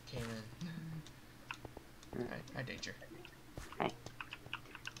those came in. Hi, Danger.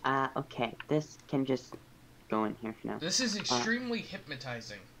 Hi. Okay. This can just go in here for now. This is extremely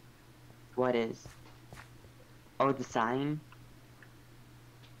hypnotizing. What is? Oh, the sign?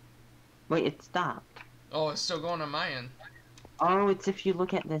 Wait, it stopped. Oh, it's still going on my end. Oh, it's if you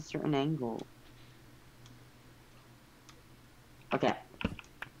look at this certain angle. Okay.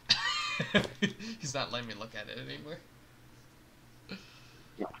 He's not letting me look at it anymore.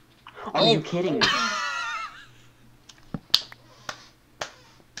 Yeah. Oh, are you kidding me?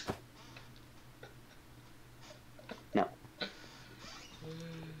 No.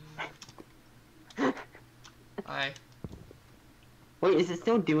 Hi. Wait, is it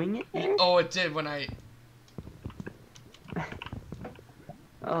still doing it there? Oh, it did when I...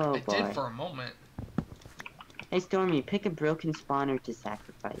 Oh It boy. did for a moment. Hey Stormy, pick a broken spawner to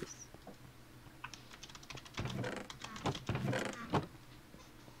sacrifice.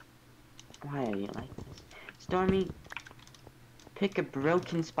 Why are you like this? Stormy, pick a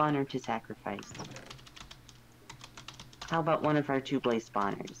broken spawner to sacrifice. How about one of our 2 blaze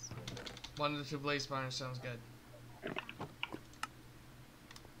spawners? One of the 2 blaze spawners sounds good.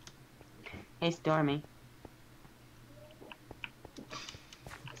 Hey Stormy.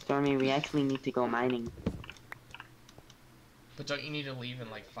 Stormy, we actually need to go mining. But don't you need to leave in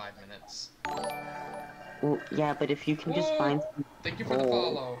like 5 minutes? Well, yeah, but if you can just Whoa! find some Thank you for the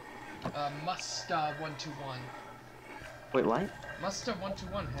gold. follow. Musta121. Wait, what?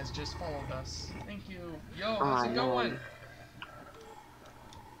 Musta121 has just followed us. Thank you. Yo, Oh, how's it no. going?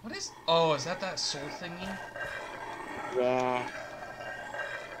 What is... Oh, is that soul thingy? Yeah.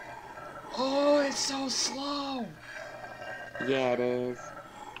 Oh, it's so slow! Yeah, it is.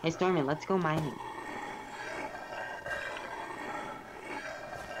 Hey Stormy, let's go mining.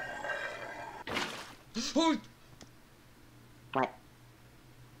 Oh! What?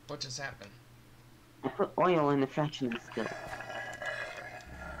 What just happened? I put oil in the fraction still.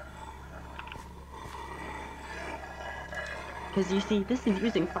 Because you see, this is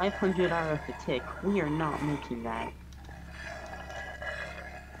using 500 RF a tick. We are not making that.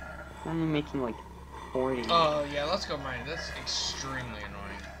 I'm only making like 40. Oh, yeah, let's go mine. That's extremely annoying.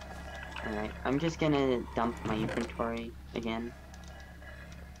 Alright, I'm just gonna dump my inventory again.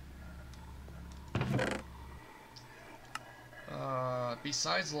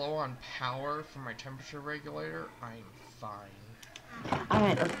 Besides low on power for my temperature regulator, I'm fine.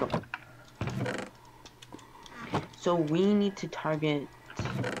 Alright, let's go. So we need to target...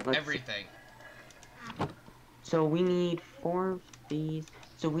 Everything. So we need 4 of these.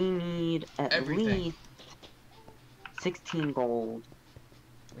 So we need at Everything. least 16 gold.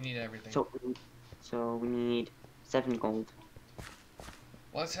 We need everything. So we need 7 gold.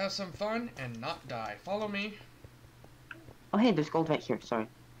 Let's have some fun and not die. Follow me. Oh hey, there's gold right here, sorry.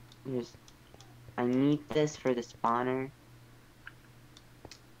 I need this for the spawner.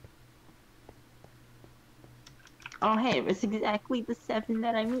 Oh hey, it's exactly the 7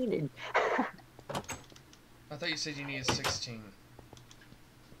 that I needed. I thought you said you needed 16.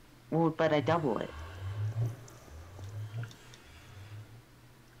 Well, but I double it.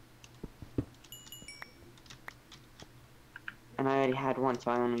 And I already had 1,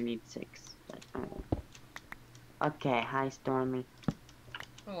 so I only need 6. But, okay, hi Stormy.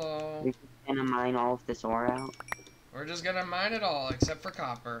 Hello. We're just gonna mine all of this ore out. We're just gonna mine it all, except for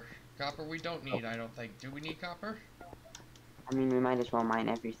copper. Copper we don't need, I don't think. Do we need copper? I mean, we might as well mine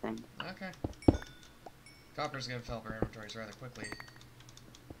everything. Okay. Copper's gonna fill up our inventories rather quickly.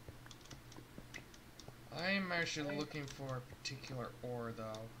 I'm actually looking for a particular ore, though.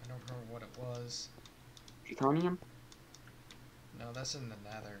 I don't remember what it was. Plutonium? No, that's in the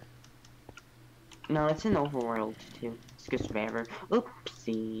Nether. No, it's in Overworld, too. It's just rarer.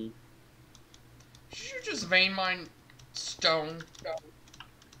 Oopsie. Did you just vein mine stone?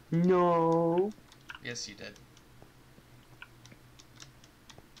 No. Yes, you did.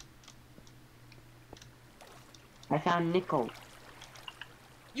 I found nickel.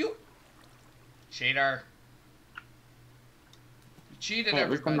 You... Cheater. You cheated, Hey, at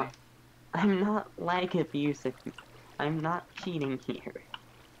least everybody. I'm not like abusive. I'm not cheating here.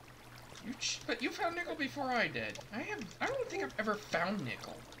 But you found nickel before I did. I don't think I've ever found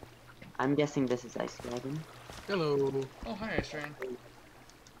nickel. I'm guessing this is Ice Dragon. Hello. Oh, hi, Ice Dragon.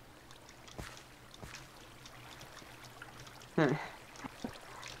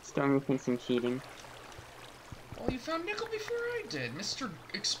 Stormy thinks I'm cheating. Well, you found nickel before I did. Mr.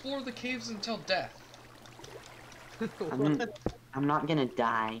 Explore the caves until death. I'm not gonna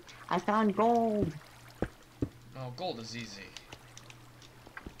die. I found gold! Oh, gold is easy.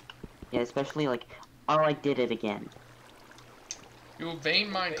 Yeah, especially like, oh, I did it again. You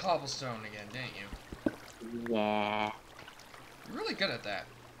vein mine cobblestone again, didn't you? Yeah. You're really good at that.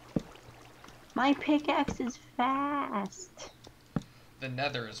 My pickaxe is fast. The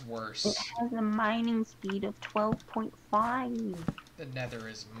Nether is It worse. has a mining speed of 12.5. The Nether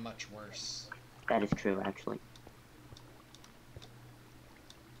is much worse. That is true, actually.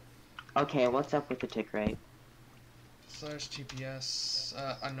 Okay, what's up with the tick rate? /TPS,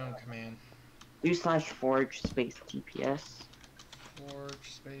 unknown command. /forge space TPS.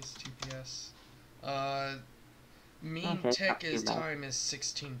 Forge space TPS. Mean Okay, not tick too is bad. time is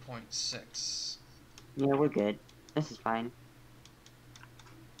 16.6. Yeah, we're good. This is fine.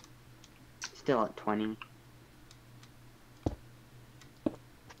 Still at 20.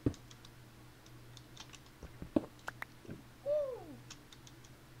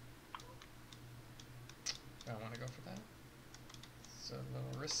 a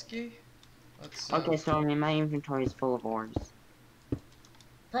little risky. Let's, Okay, so I mean, my inventory is full of ores.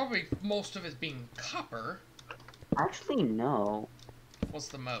 probably most of it being copper. Actually, no. What's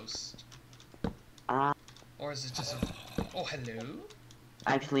the most? Uh, Or is it just a... Oh, hello?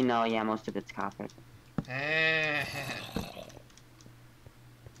 Actually, no, yeah, most of it's copper. Okay,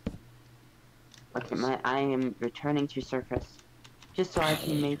 I am returning to surface. Just so I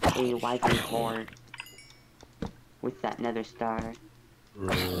can make a wyvern core with that nether star.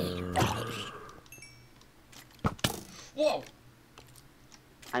 Whoa!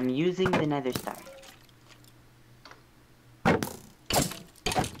 I'm using the nether star.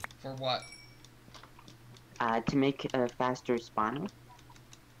 For what? To make a faster spawner.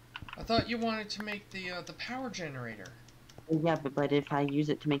 I thought you wanted to make the power generator. Yeah, but if I use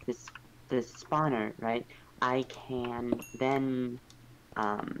it to make this spawner, right, I can then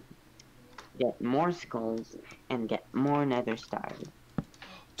get more skulls and get more nether stars.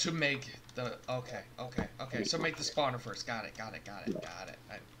 To make the... Okay. So make the spawner first. Got it.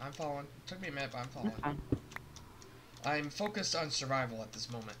 I'm following. It took me a minute, but I'm following. Okay. I'm focused on survival at this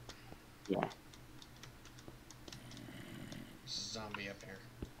moment. Yeah. There's a zombie up here.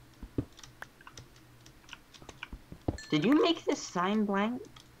 Did you make this sign blank?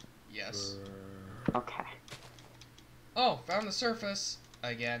 Yes. Okay. Oh, found the surface.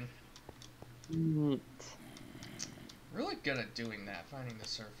 Again. Neat. Really good at doing that, finding the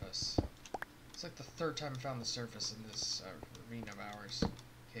surface. It's like the third time I found the surface in this ravine of ours.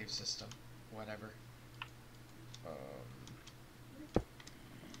 Cave system. Whatever. Hello?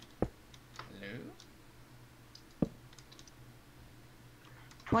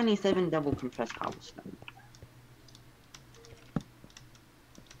 27 double compressed cobblestone.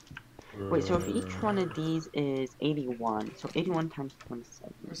 Wait, so if each one of these is 81, so 81 times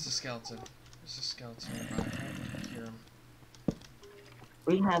 27. Where's the skeleton? Where's the skeleton? I can hear him.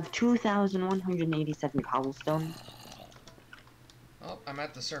 We have 2,187 cobblestone. Oh, I'm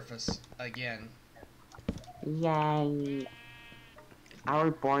at the surface. Again. Yay.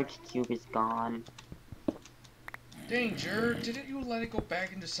 Our board cube is gone. Danger! Didn't you let it go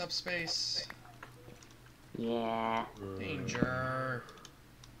back into subspace? Yeah. Danger!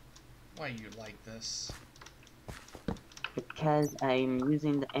 Why are you like this? Because I'm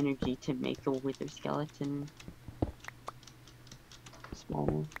using the energy to make a wither skeleton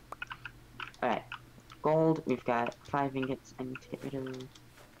smaller. Alright. Gold, we've got 5 ingots I need to get rid of.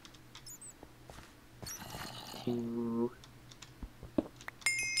 2.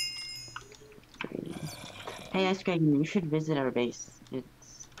 3. Hey, Ice Dragon, you should visit our base.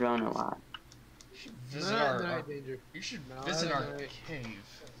 It's grown a lot. You should visit our cave.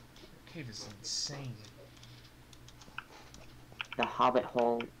 Our cave is insane. The Hobbit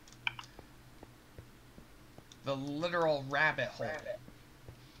Hole. The literal rabbit hole.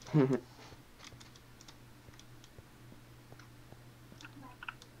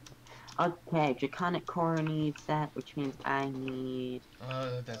 Okay, Draconic Core needs that, which means I need...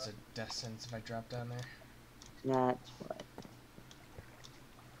 That's a death sentence if I drop down there. That's what...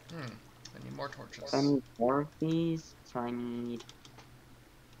 I need more torches. I need 4 of these, so I need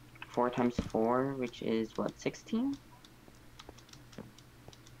 4 times 4, which is, what, 16? I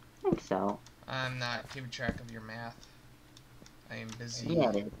think so. I'm not keeping track of your math. I am busy Yeah,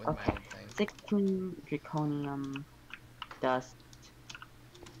 it is. with Okay. my own thing. 16 draconium dust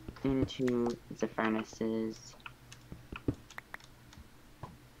into the furnaces.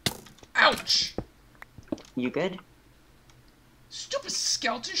 Ouch! You good? Stupid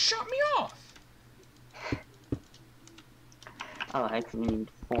skeleton shot me off! Oh, I actually need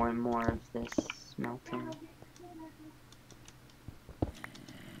 4 more of this smelting.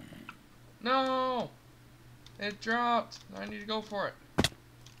 No! It dropped! I need to go for it.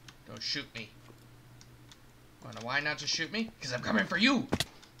 Don't shoot me. Wanna know why not to shoot me? Because I'm coming for you!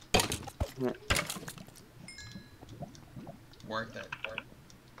 Worth it.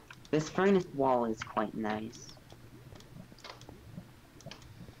 This furnace wall is quite nice.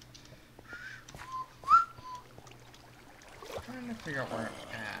 I'm trying to figure out where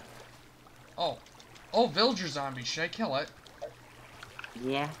I'm at. Oh. Oh, villager zombie. Should I kill it?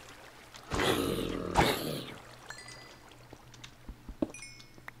 Yeah.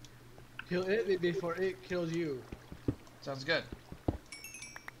 Kill it before it kills you. Sounds good.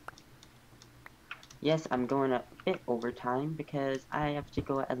 Yes, I'm going a bit over time because I have to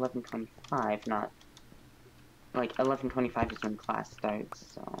go at 11:25, not... Like, 11:25 is when class starts,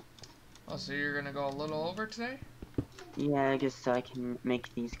 so... Oh, so you're gonna go a little over today? Yeah, just so I can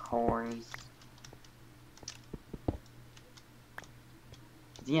make these cores.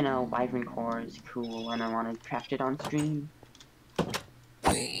 You know, wyvern core is cool and I want to craft it on stream.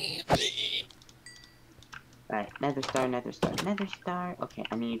 Right, nether star, nether star, nether star. Okay,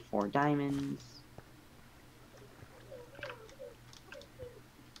 I need 4 diamonds.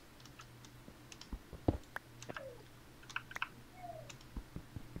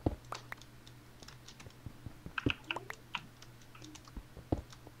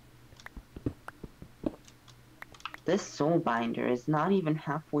 This soul binder is not even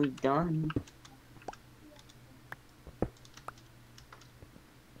halfway done.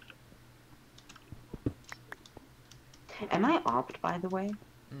 Am I opt, by the way?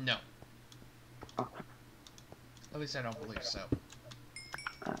 No. Okay. At least I don't believe so.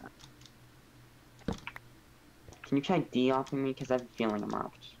 Can you try de-opping me? Because I have a feeling I'm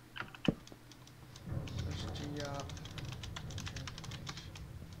opt. Search de-op.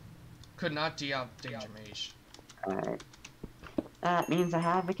 Could not de-op DangerMage. Alright. That means I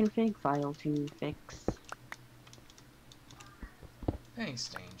have a config file to fix. Thanks,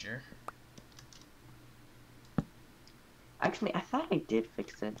 Danger. Actually, I thought I did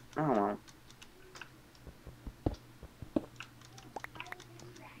fix it. Oh well.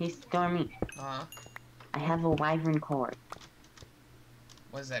 Hey, Stormy. Uh-huh. I have a wyvern core.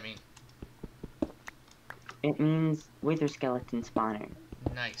 What does that mean? It means wither skeleton spawner.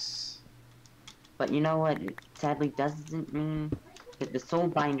 Nice. But you know what it sadly doesn't mean? That the soul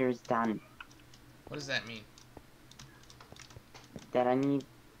binder is done. What does that mean? That I need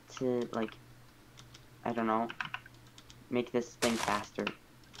to, like, I don't know, make this thing faster.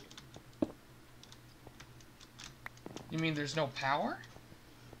 You mean there's no power?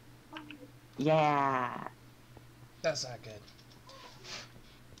 Yeah. That's not good.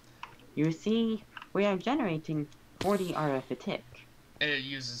 You see, we are generating 40 RF a tick. It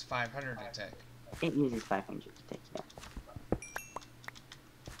uses 500 to tick. It uses 500 to tick, yeah.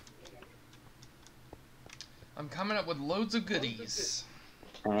 I'm coming up with loads of goodies.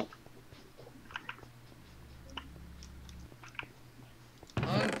 Alright.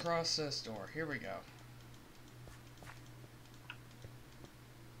 Unprocessed ore. Here we go.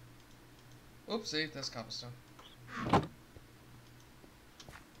 Oopsie, that's cobblestone.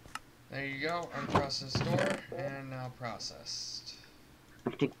 There you go, unprocessed ore, and now processed. I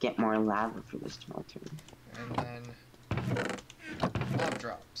have to get more lava for this smelter. And then mob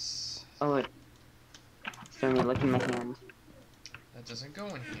drops. Oh, wait. Stormy, look in my hand. That doesn't go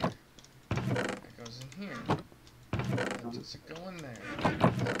in here. That goes in here. That doesn't go in there.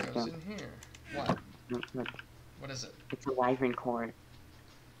 That goes in here. What? Look, look. What is it? It's a wyvern core.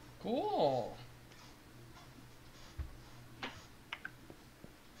 Cool.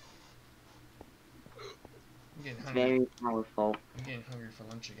 I'm getting It's hungry. very powerful. I'm getting hungry for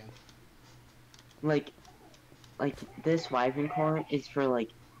lunch again. Like this wyvern core is for, like,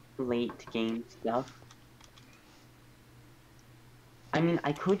 late game stuff. I mean,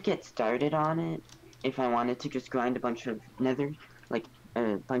 I could get started on it if I wanted to just grind a bunch of nether, like,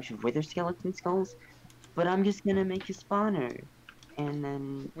 a bunch of wither skeleton skulls, but I'm just gonna make a spawner, and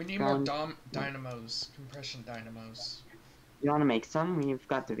then We need more grind- dynamos, compression dynamos. You wanna make some? We've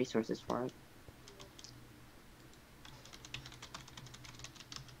got the resources for it.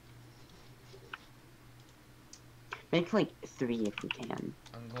 Make, like, 3 if we can.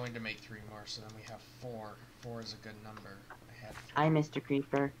 I'm going to make 3 more, so then we have 4. 4 is a good number. I had 3. Hi, Mr.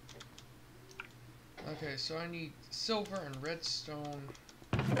 Creeper. Okay, so I need silver and redstone.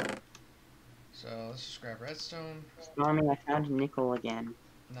 So let's just grab redstone. Stormy, I found a nickel again.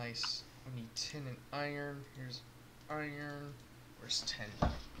 Nice. We need tin and iron. Here's iron. Where's tin?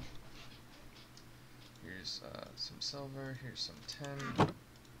 Here's some silver. Here's some tin.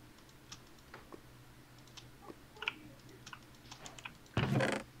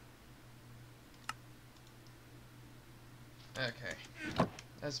 Okay,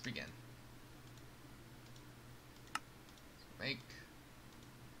 let's begin. Make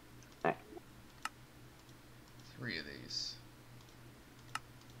 3 of these.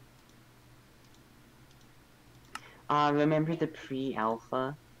 Remember the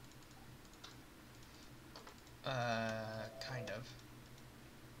pre-alpha? Kind of.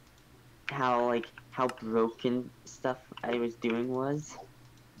 How broken stuff I was doing was?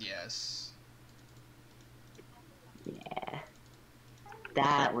 Yes. Yeah.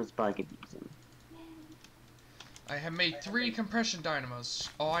 That was bug abusing. I have made 3 compression dynamos.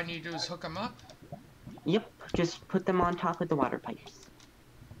 All I need to do is hook them up. Yep, just put them on top of the water pipes.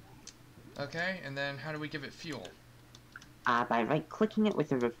 Okay, and then how do we give it fuel? By right-clicking it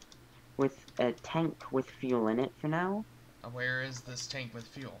with a tank with fuel in it for now, Where is this tank with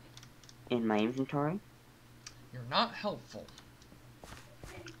fuel? in my inventory. You're not helpful.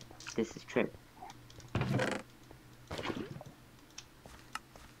 This is true.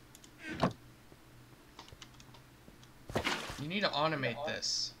 need to automate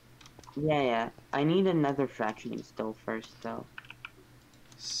this. Yeah, yeah. I need another fractioning still first, though.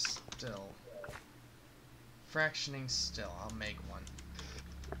 Still. Fractioning still. I'll make one.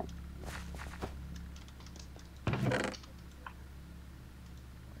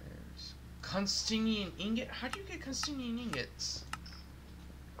 Where's Constinian ingot? How do you get Constinian ingots?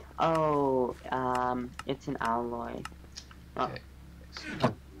 Oh, it's an alloy. Oh, Okay.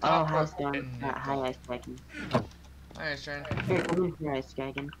 oh, Copper hi, Storm. and Hi, nickel. Ice Dragon. Hi, Strand. Here, come in here, Ice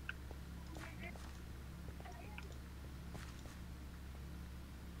Dragon.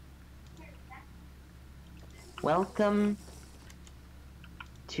 Welcome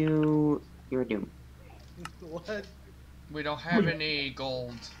to your doom. What? We don't have any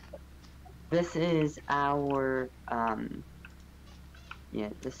gold. This is our, yeah,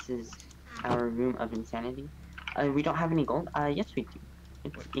 this is our room of insanity. We don't have any gold? Yes we do.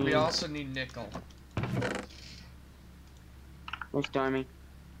 It's We in... also need nickel. Where's Stormy?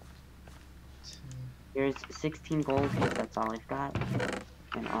 There's 16 gold, because that's all I've got.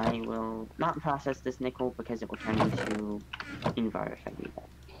 And I will not process this nickel because it will turn into Invar if I do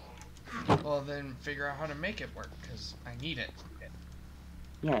that. Well, then figure out how to make it work, because I need it.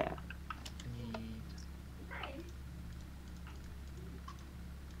 Yeah. I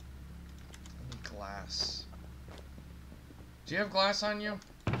need glass. Do you have glass on you?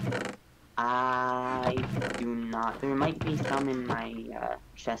 I do not. There might be some in my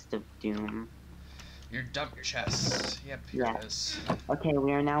chest of doom. Your dump chest. Yep, here Yeah. it is. Okay,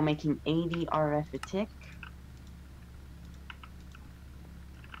 we are now making 80 RF a tick.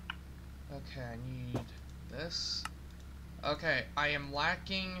 Okay, I need this. Okay, I am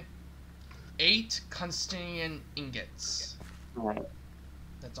lacking 8 Constantinian ingots. Alright.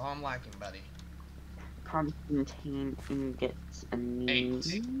 That's all I'm lacking, buddy. Constantine ingots and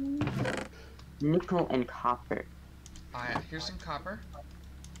 8. nickel and copper. Here's some copper.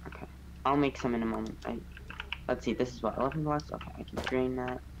 Okay. I'll make some in a moment. Let's see, this is what, 11 blocks? Okay, I can drain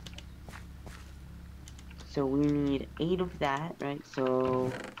that. So we need 8 of that, right?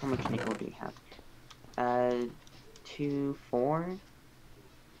 So how much nickel do we have? 2, 4.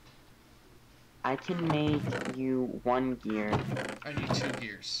 I can make you 1 gear. I need 2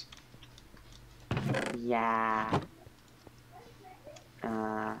 gears. Yeah.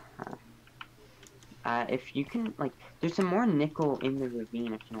 If you can, like, there's some more nickel in the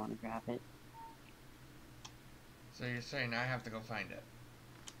ravine if you want to grab it. So you're saying I have to go find it?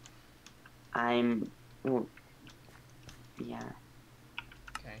 Well, yeah.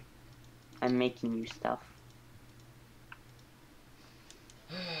 Okay. I'm making you stuff.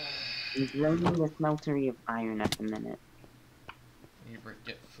 I'm draining the smeltery of iron at the minute. I need to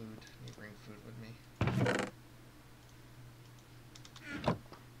get food. I need to bring food with me.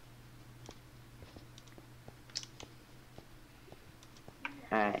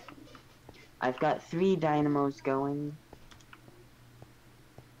 Alright. I've got 3 dynamos going.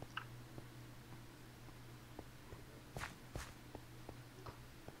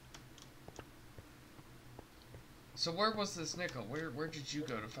 So where was this nickel? Where did you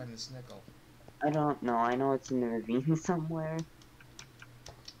go to find this nickel? I don't know. I know it's in the ravine somewhere.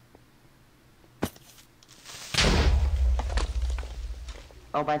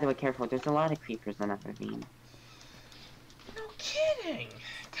 Oh, by the way, careful. There's a lot of creepers in that ravine. No kidding!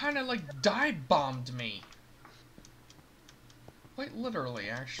 Kinda like dive bombed me. Quite literally,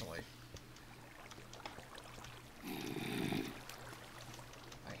 actually. I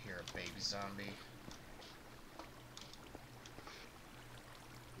hear a baby zombie.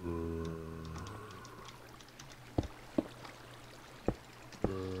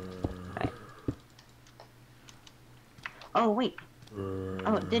 Right. Oh, wait.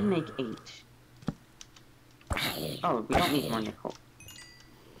 Oh, it did make 8. Oh, we don't need more nickel.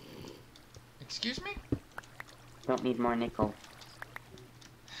 Excuse me? Don't need more nickel.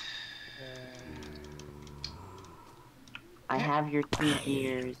 I have your 2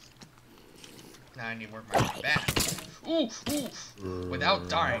 gears. Now I need to work my way back. Ooh, ooh! Without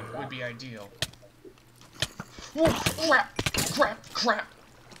dying would be ideal. Ooh, crap! Crap! Crap!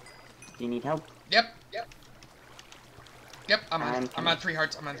 Do you need help? Yep. Yep, I'm on 3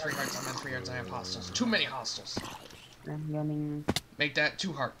 hearts. I'm on 3 hearts. I'm on 3 hearts. I have hostiles. Too many hostiles. I'm running. Make that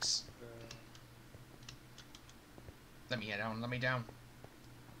 2 hearts. Let me down. Let me down.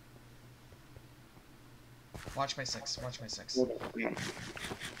 Watch my 6. Watch my 6.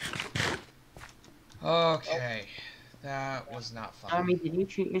 Okay. That was not fun. Army, did you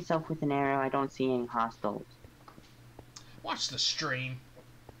shoot yourself with an arrow? I don't see any hostiles. Watch the stream.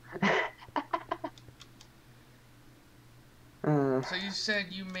 So you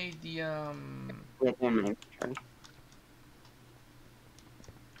said you made the yeah, they're in my inventory.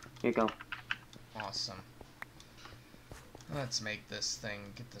 Here you go. Awesome. Let's make this thing,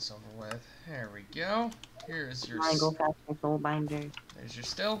 get this over with. There we go. Here's your... Come on, go faster, soul binder. There's your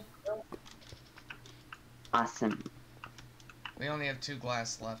still. Awesome. We only have 2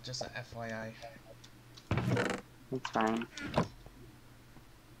 glass left, just a FYI. It's fine.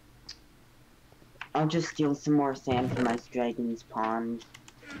 I'll just steal some more sand from my dragon's pond.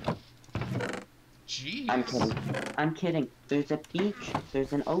 Jeez. I'm kidding. I'm kidding. There's a beach,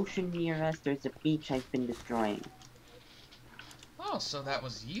 there's an ocean near us, there's a beach I've been destroying. Oh, so that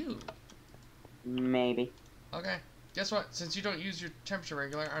was you. Maybe. Okay. Guess what? Since you don't use your temperature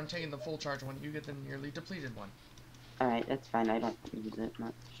regulator, I'm taking the full charge one. You get the nearly depleted one. Alright, that's fine. I don't use it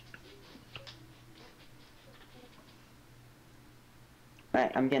much.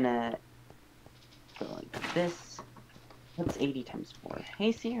 Alright, I'm gonna go like this. What's 80 times 4?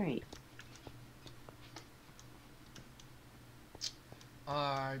 Hey Siri.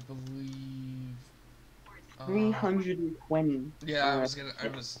 I believe... 320. Yeah, I was doing,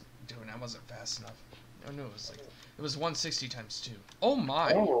 I wasn't fast enough. I knew it was like, it was 160 times 2. Oh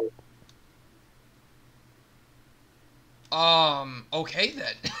my! Oh. Okay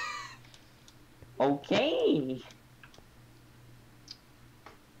then. Okay.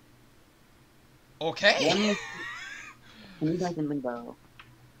 Okay. New guys in Limbo.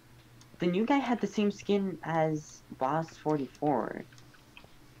 The new guy had the same skin as Boss 44.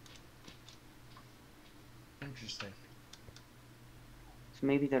 Interesting. So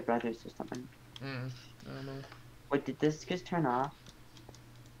maybe they're brothers or something. I don't know. Wait, did this just turn off?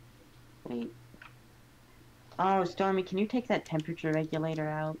 Wait. Oh, Stormy, can you take that temperature regulator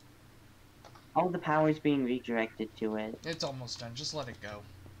out? All the power's being redirected to it. It's almost done. Just let it go.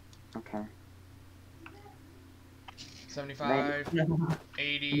 Okay. 75,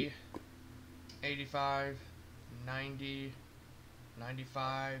 80, 85, 90,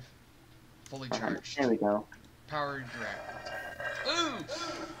 95, fully charged. There we go. Power direct.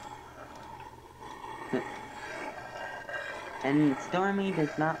 Ooh! And Stormy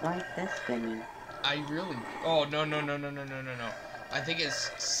does not like this thingy. I really... Oh, no. I think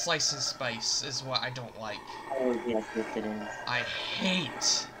it's slice and spice is what I don't like. Oh, yes, it is. I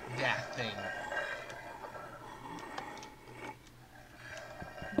hate that thing.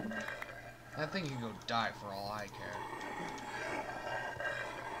 That thing can go die for all I care.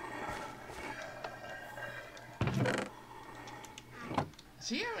 Is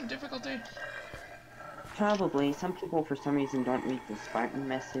he having difficulty? Probably. Some people, for some reason, don't read the Spartan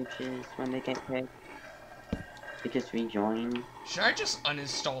messages when they get picked. They just rejoin. Should I just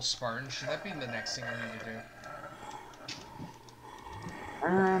uninstall Spartan? Should that be the next thing I need to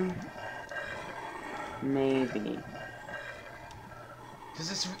do? Maybe.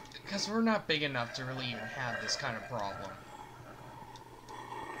 Because we're not big enough to really even have this kind of problem.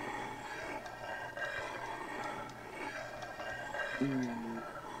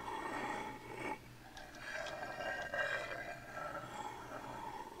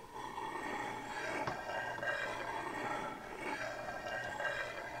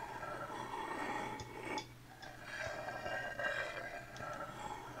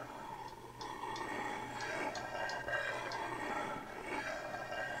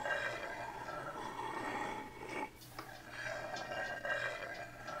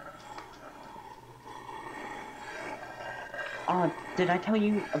 Oh, did I tell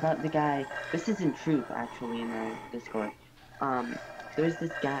you about the guy? This isn't truth, actually, in our Discord. There's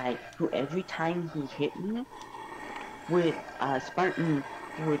this guy who every time he hit me, with, Spartan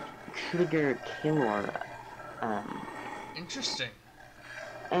would trigger kill aura. Interesting.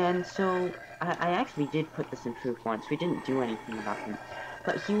 And so, I actually did put this in truth once. We didn't do anything about him.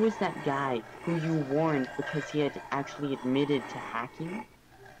 But he was that guy who you warned because he had actually admitted to hacking.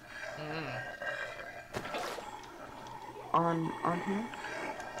 On here.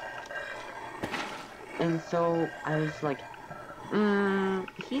 And so I was like,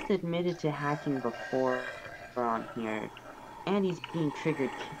 he's admitted to hacking before on here, and he's being triggered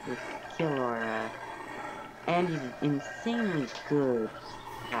with kill aura, and he's insanely good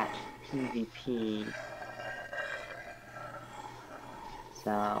at PvP.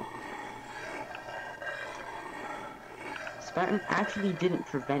 So Spartan actually didn't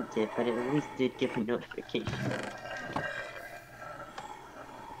prevent it, but it at least did give a notification.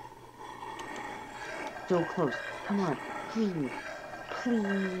 So close. Come on. Please. Please.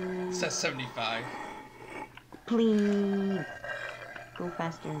 It says 75. Please. Go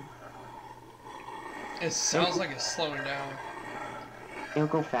faster. It sounds like it's slowing down. It'll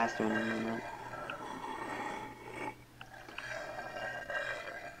go faster in a minute.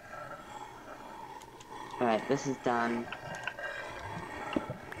 Alright, this is done.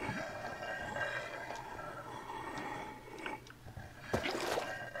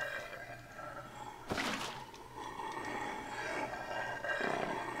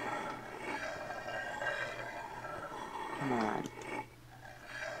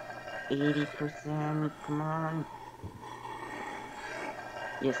 80%. Come on.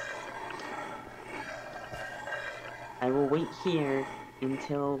 Yes. I will wait here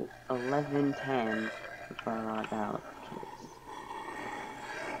until 11:10 before I log out.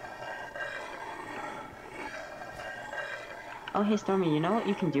 Oh, hey Stormy, you know what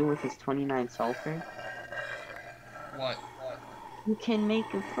you can do with this 29 sulfur? What? You can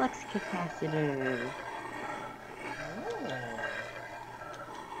make a flux capacitor. Ooh.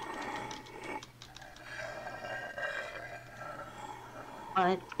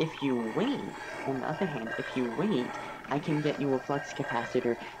 But if you wait, on the other hand, if you wait, I can get you a flux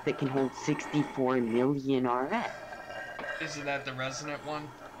capacitor that can hold 64 million RF. Isn't that the resonant one?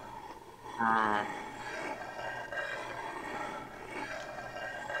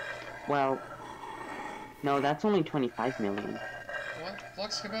 Well, no, that's only 25 million. What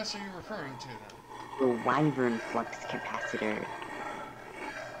flux capacitor are you referring to then? The Wyvern flux capacitor.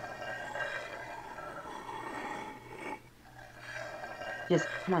 Yes,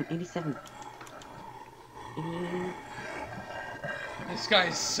 come on, 87. 80... This guy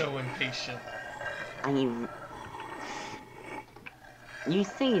is so impatient. You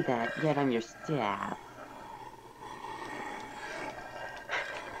say that, yet I'm your staff.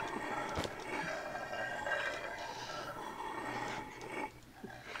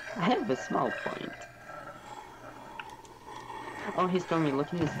 I have a small point. Oh, hey Stormy,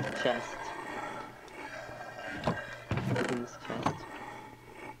 look in this chest. Look in this chest.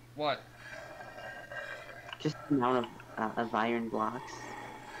 What? Just the amount of iron blocks.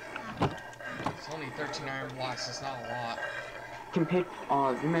 It's only 13 iron blocks, it's not a lot. Compared,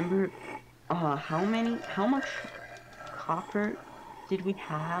 remember, how much copper did we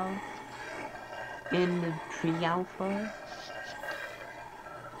have in the pre-alpha?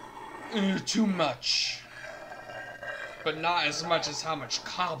 Too much. But not as much as how much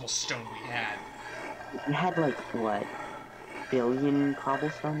cobblestone we had. We had like, what, billion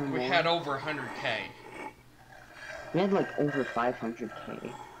cobblestone or more? We had over 100k. We had like over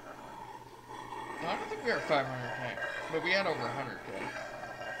 500k. No, I don't think we were 500k, but we had over 100k.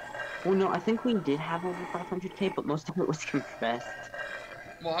 Well, no, I think we did have over 500k, but most of it was compressed.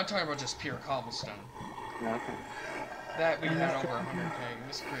 Well, I'm talking about just pure cobblestone. Okay. That we had over 100k. It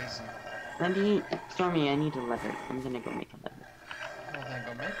was crazy. Maybe, Stormy, I need a lever. I'm gonna go make a lever. Well, then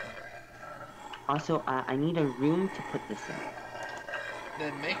go make one. Also, I need a room to put this in.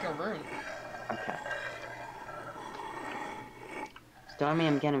 Then make a room. Okay. Stormy,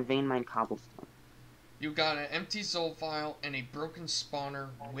 I'm gonna vein mine cobblestone. You got an empty soul file and a broken spawner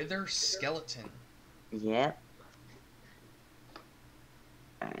wither skeleton. Yep.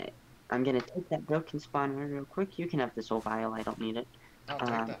 Alright. I'm gonna take that broken spawner real quick. You can have the soul vial, I don't need it. I'll take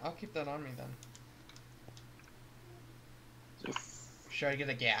that. I'll keep that on me then. Yes. Should I get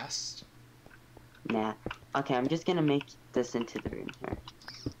a ghast? Nah. Okay, I'm just gonna make this into the room here.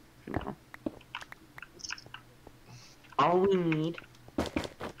 For now. All we need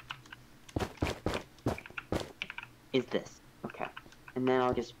is this. Okay. And then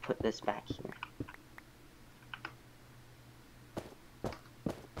I'll just put this back here.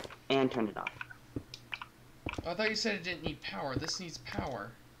 And turn it off. I thought you said it didn't need power. This needs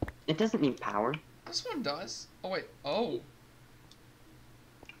power. It doesn't need power. This one does. Oh, wait. Oh.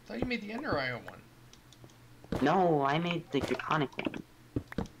 I thought you made the Ender IO one. No, I made the draconic one.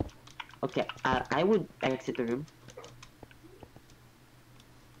 Okay, I would exit the room.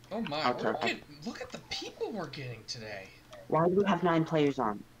 Oh my, look at the people we're getting today. Why do we have 9 players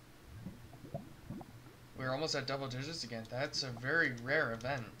on? We're almost at double digits again. That's a very rare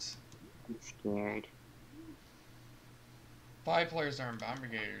event. I'm scared. 5 players are in Bomb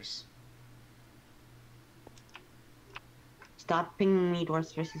Brigaders. Stop pinging me,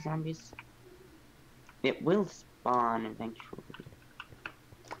 dwarves versus zombies. It will spawn eventually.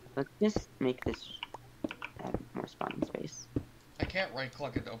 Let's just make this have more spawning space. I can't right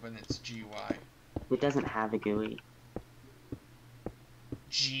click it to open its GUI. It doesn't have a GUI.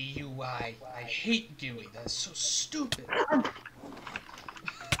 GUI. I hate GUI. That's so stupid.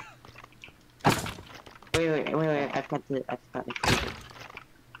 Wait, I've got the cleaver.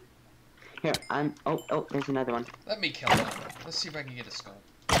 Here, oh, there's another one. Let me kill him. Let's see if I can get a skull.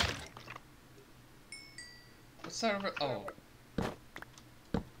 What's that over? Oh.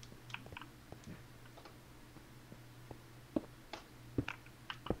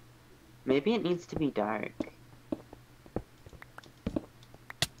 Maybe it needs to be dark.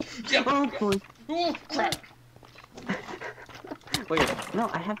 Yep. Oh boy. Oh crap. Wait, no,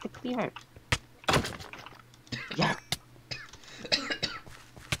 I have the cleaver. Yeah.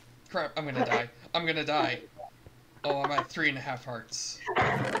 Crap, I'm gonna die. I'm gonna die. Oh, I'm at 3.5 hearts.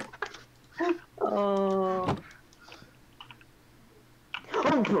 Oh.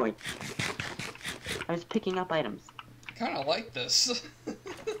 Oh boy! I was picking up items. I kind of like this.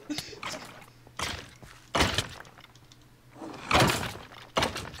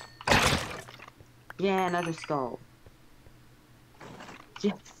 Yeah, another skull.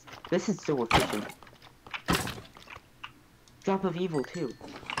 Yes, this is so efficient. Drop of evil too.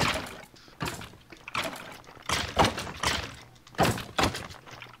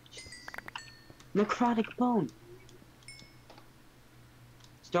 Necrotic bone.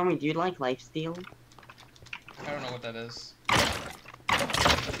 Stormy, do you like lifesteal? I don't know what that is.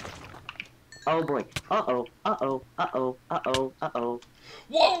 Oh boy. Uh-oh. Uh-oh. Uh-oh. Uh-oh. Uh-oh.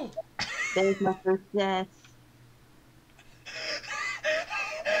 Whoa! There's my first death.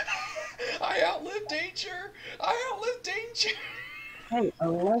 I outlived danger! I outlived danger! Hey,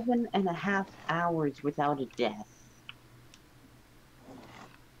 11.5 hours without a death.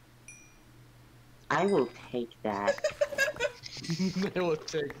 I will take that. I will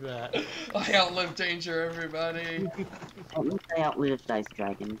take that. I outlived danger, everybody. At least I outlived Ice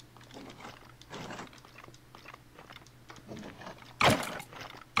Dragon.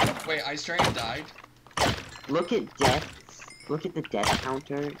 Wait, Ice Dragon died? Look at deaths. Look at the death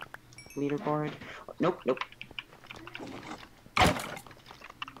counter leaderboard. Nope, nope.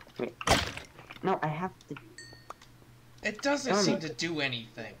 Wait. No, I have to. It doesn't Darn seem it. to do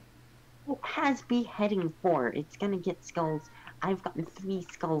anything. It has beheading 4. It's gonna get skulls. I've gotten 3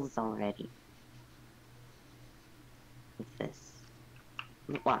 skulls already. With this.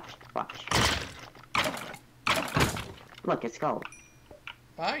 Watch, watch. Look, a skull.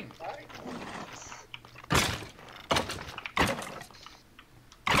 Fine.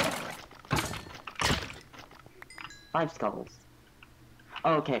 5 skulls.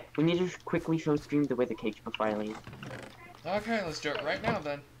 Oh, okay, we need to quickly show stream the Wither Cage before I leave. Okay, let's do it right now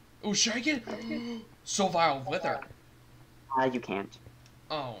then. Oh, should I get so vile wither? You can't.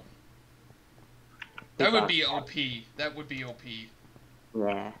 Oh. That would be OP. That would be OP.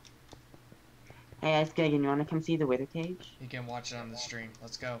 Yeah. Hey, Ice Dragon, you wanna come see the Wither Cage? You can watch it on the stream.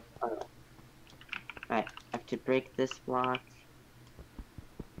 Let's go. Right, I have to break this block.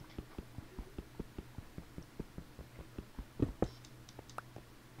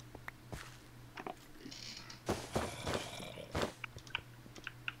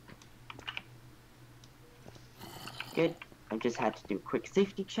 Good. I just had to do a quick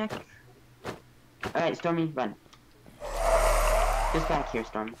safety check. Alright, Stormy, run. Just back here,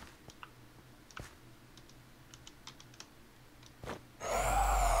 Stormy.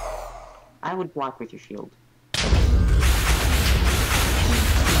 I would block with your shield.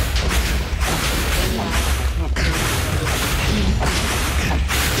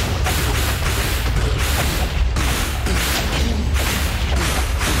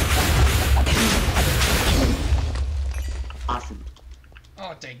 Awesome.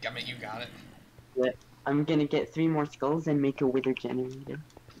 Oh, danggummit, you got it. Yeah, I'm gonna get 3 more skulls and make a wither generator.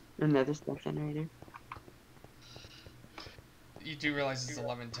 Another stuff generator. You do realize it's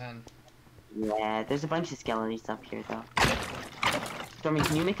 11:10. Yeah, there's a bunch of skeleton stuff here though. Stormy,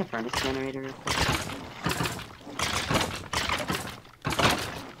 can you make a furnace generator real quick?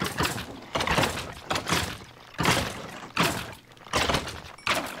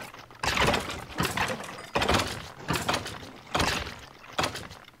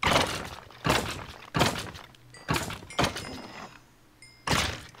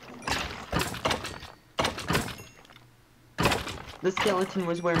 The skeleton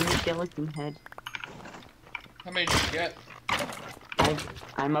was wearing a skeleton head. How many did you get?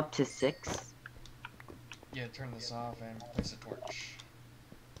 I'm up to 6. Yeah, turn this off and place a torch.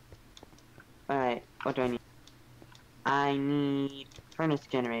 Alright, what do I need? I need furnace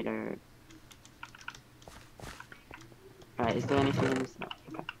generator. Alright, is there anything in this? No,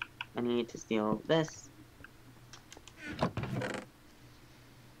 okay. I need to steal this.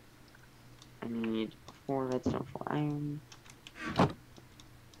 I need 4 redstone, 4 iron.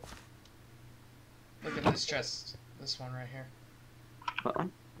 Look at this chest. This one right here. What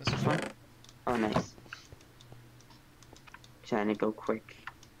one? This one. Oh, nice. Trying to go quick.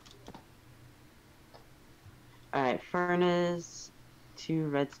 Alright, furnace, 2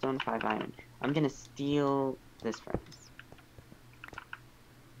 redstone, 5 iron. I'm gonna steal this furnace.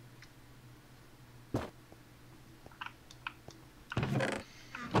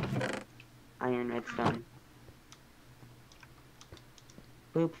 Iron, redstone.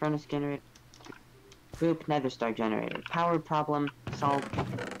 Boop, furnace generator. Boop, Nether Star generator. Power problem solved.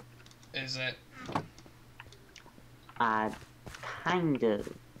 Is it? Kind of.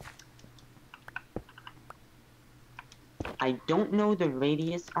 I don't know the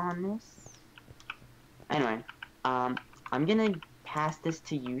radius on this. Anyway, I'm gonna pass this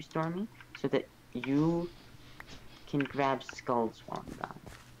to you, Stormy, so that you can grab skulls while I'm gone.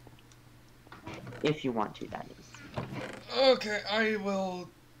 If you want to, that is. Okay, I will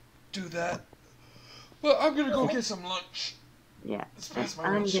do that. Well, I'm gonna go get some lunch. Yeah. It's And past my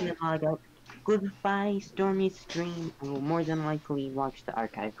I'm lunch. gonna log out. Goodbye, Stormy's stream. I will more than likely watch the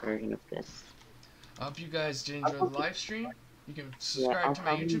archive version of this. I hope you guys did enjoy the live stream. You can Yeah, subscribe I'll to my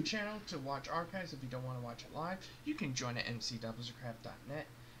probably. YouTube channel to watch archives if you don't want to watch it live. You can join at mcwcraft.net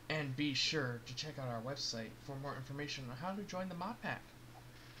and be sure to check out our website for more information on how to join the mod pack.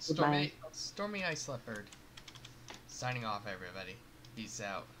 Goodbye. Stormy Ice Leopard. Signing off, everybody. Peace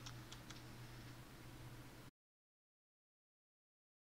out.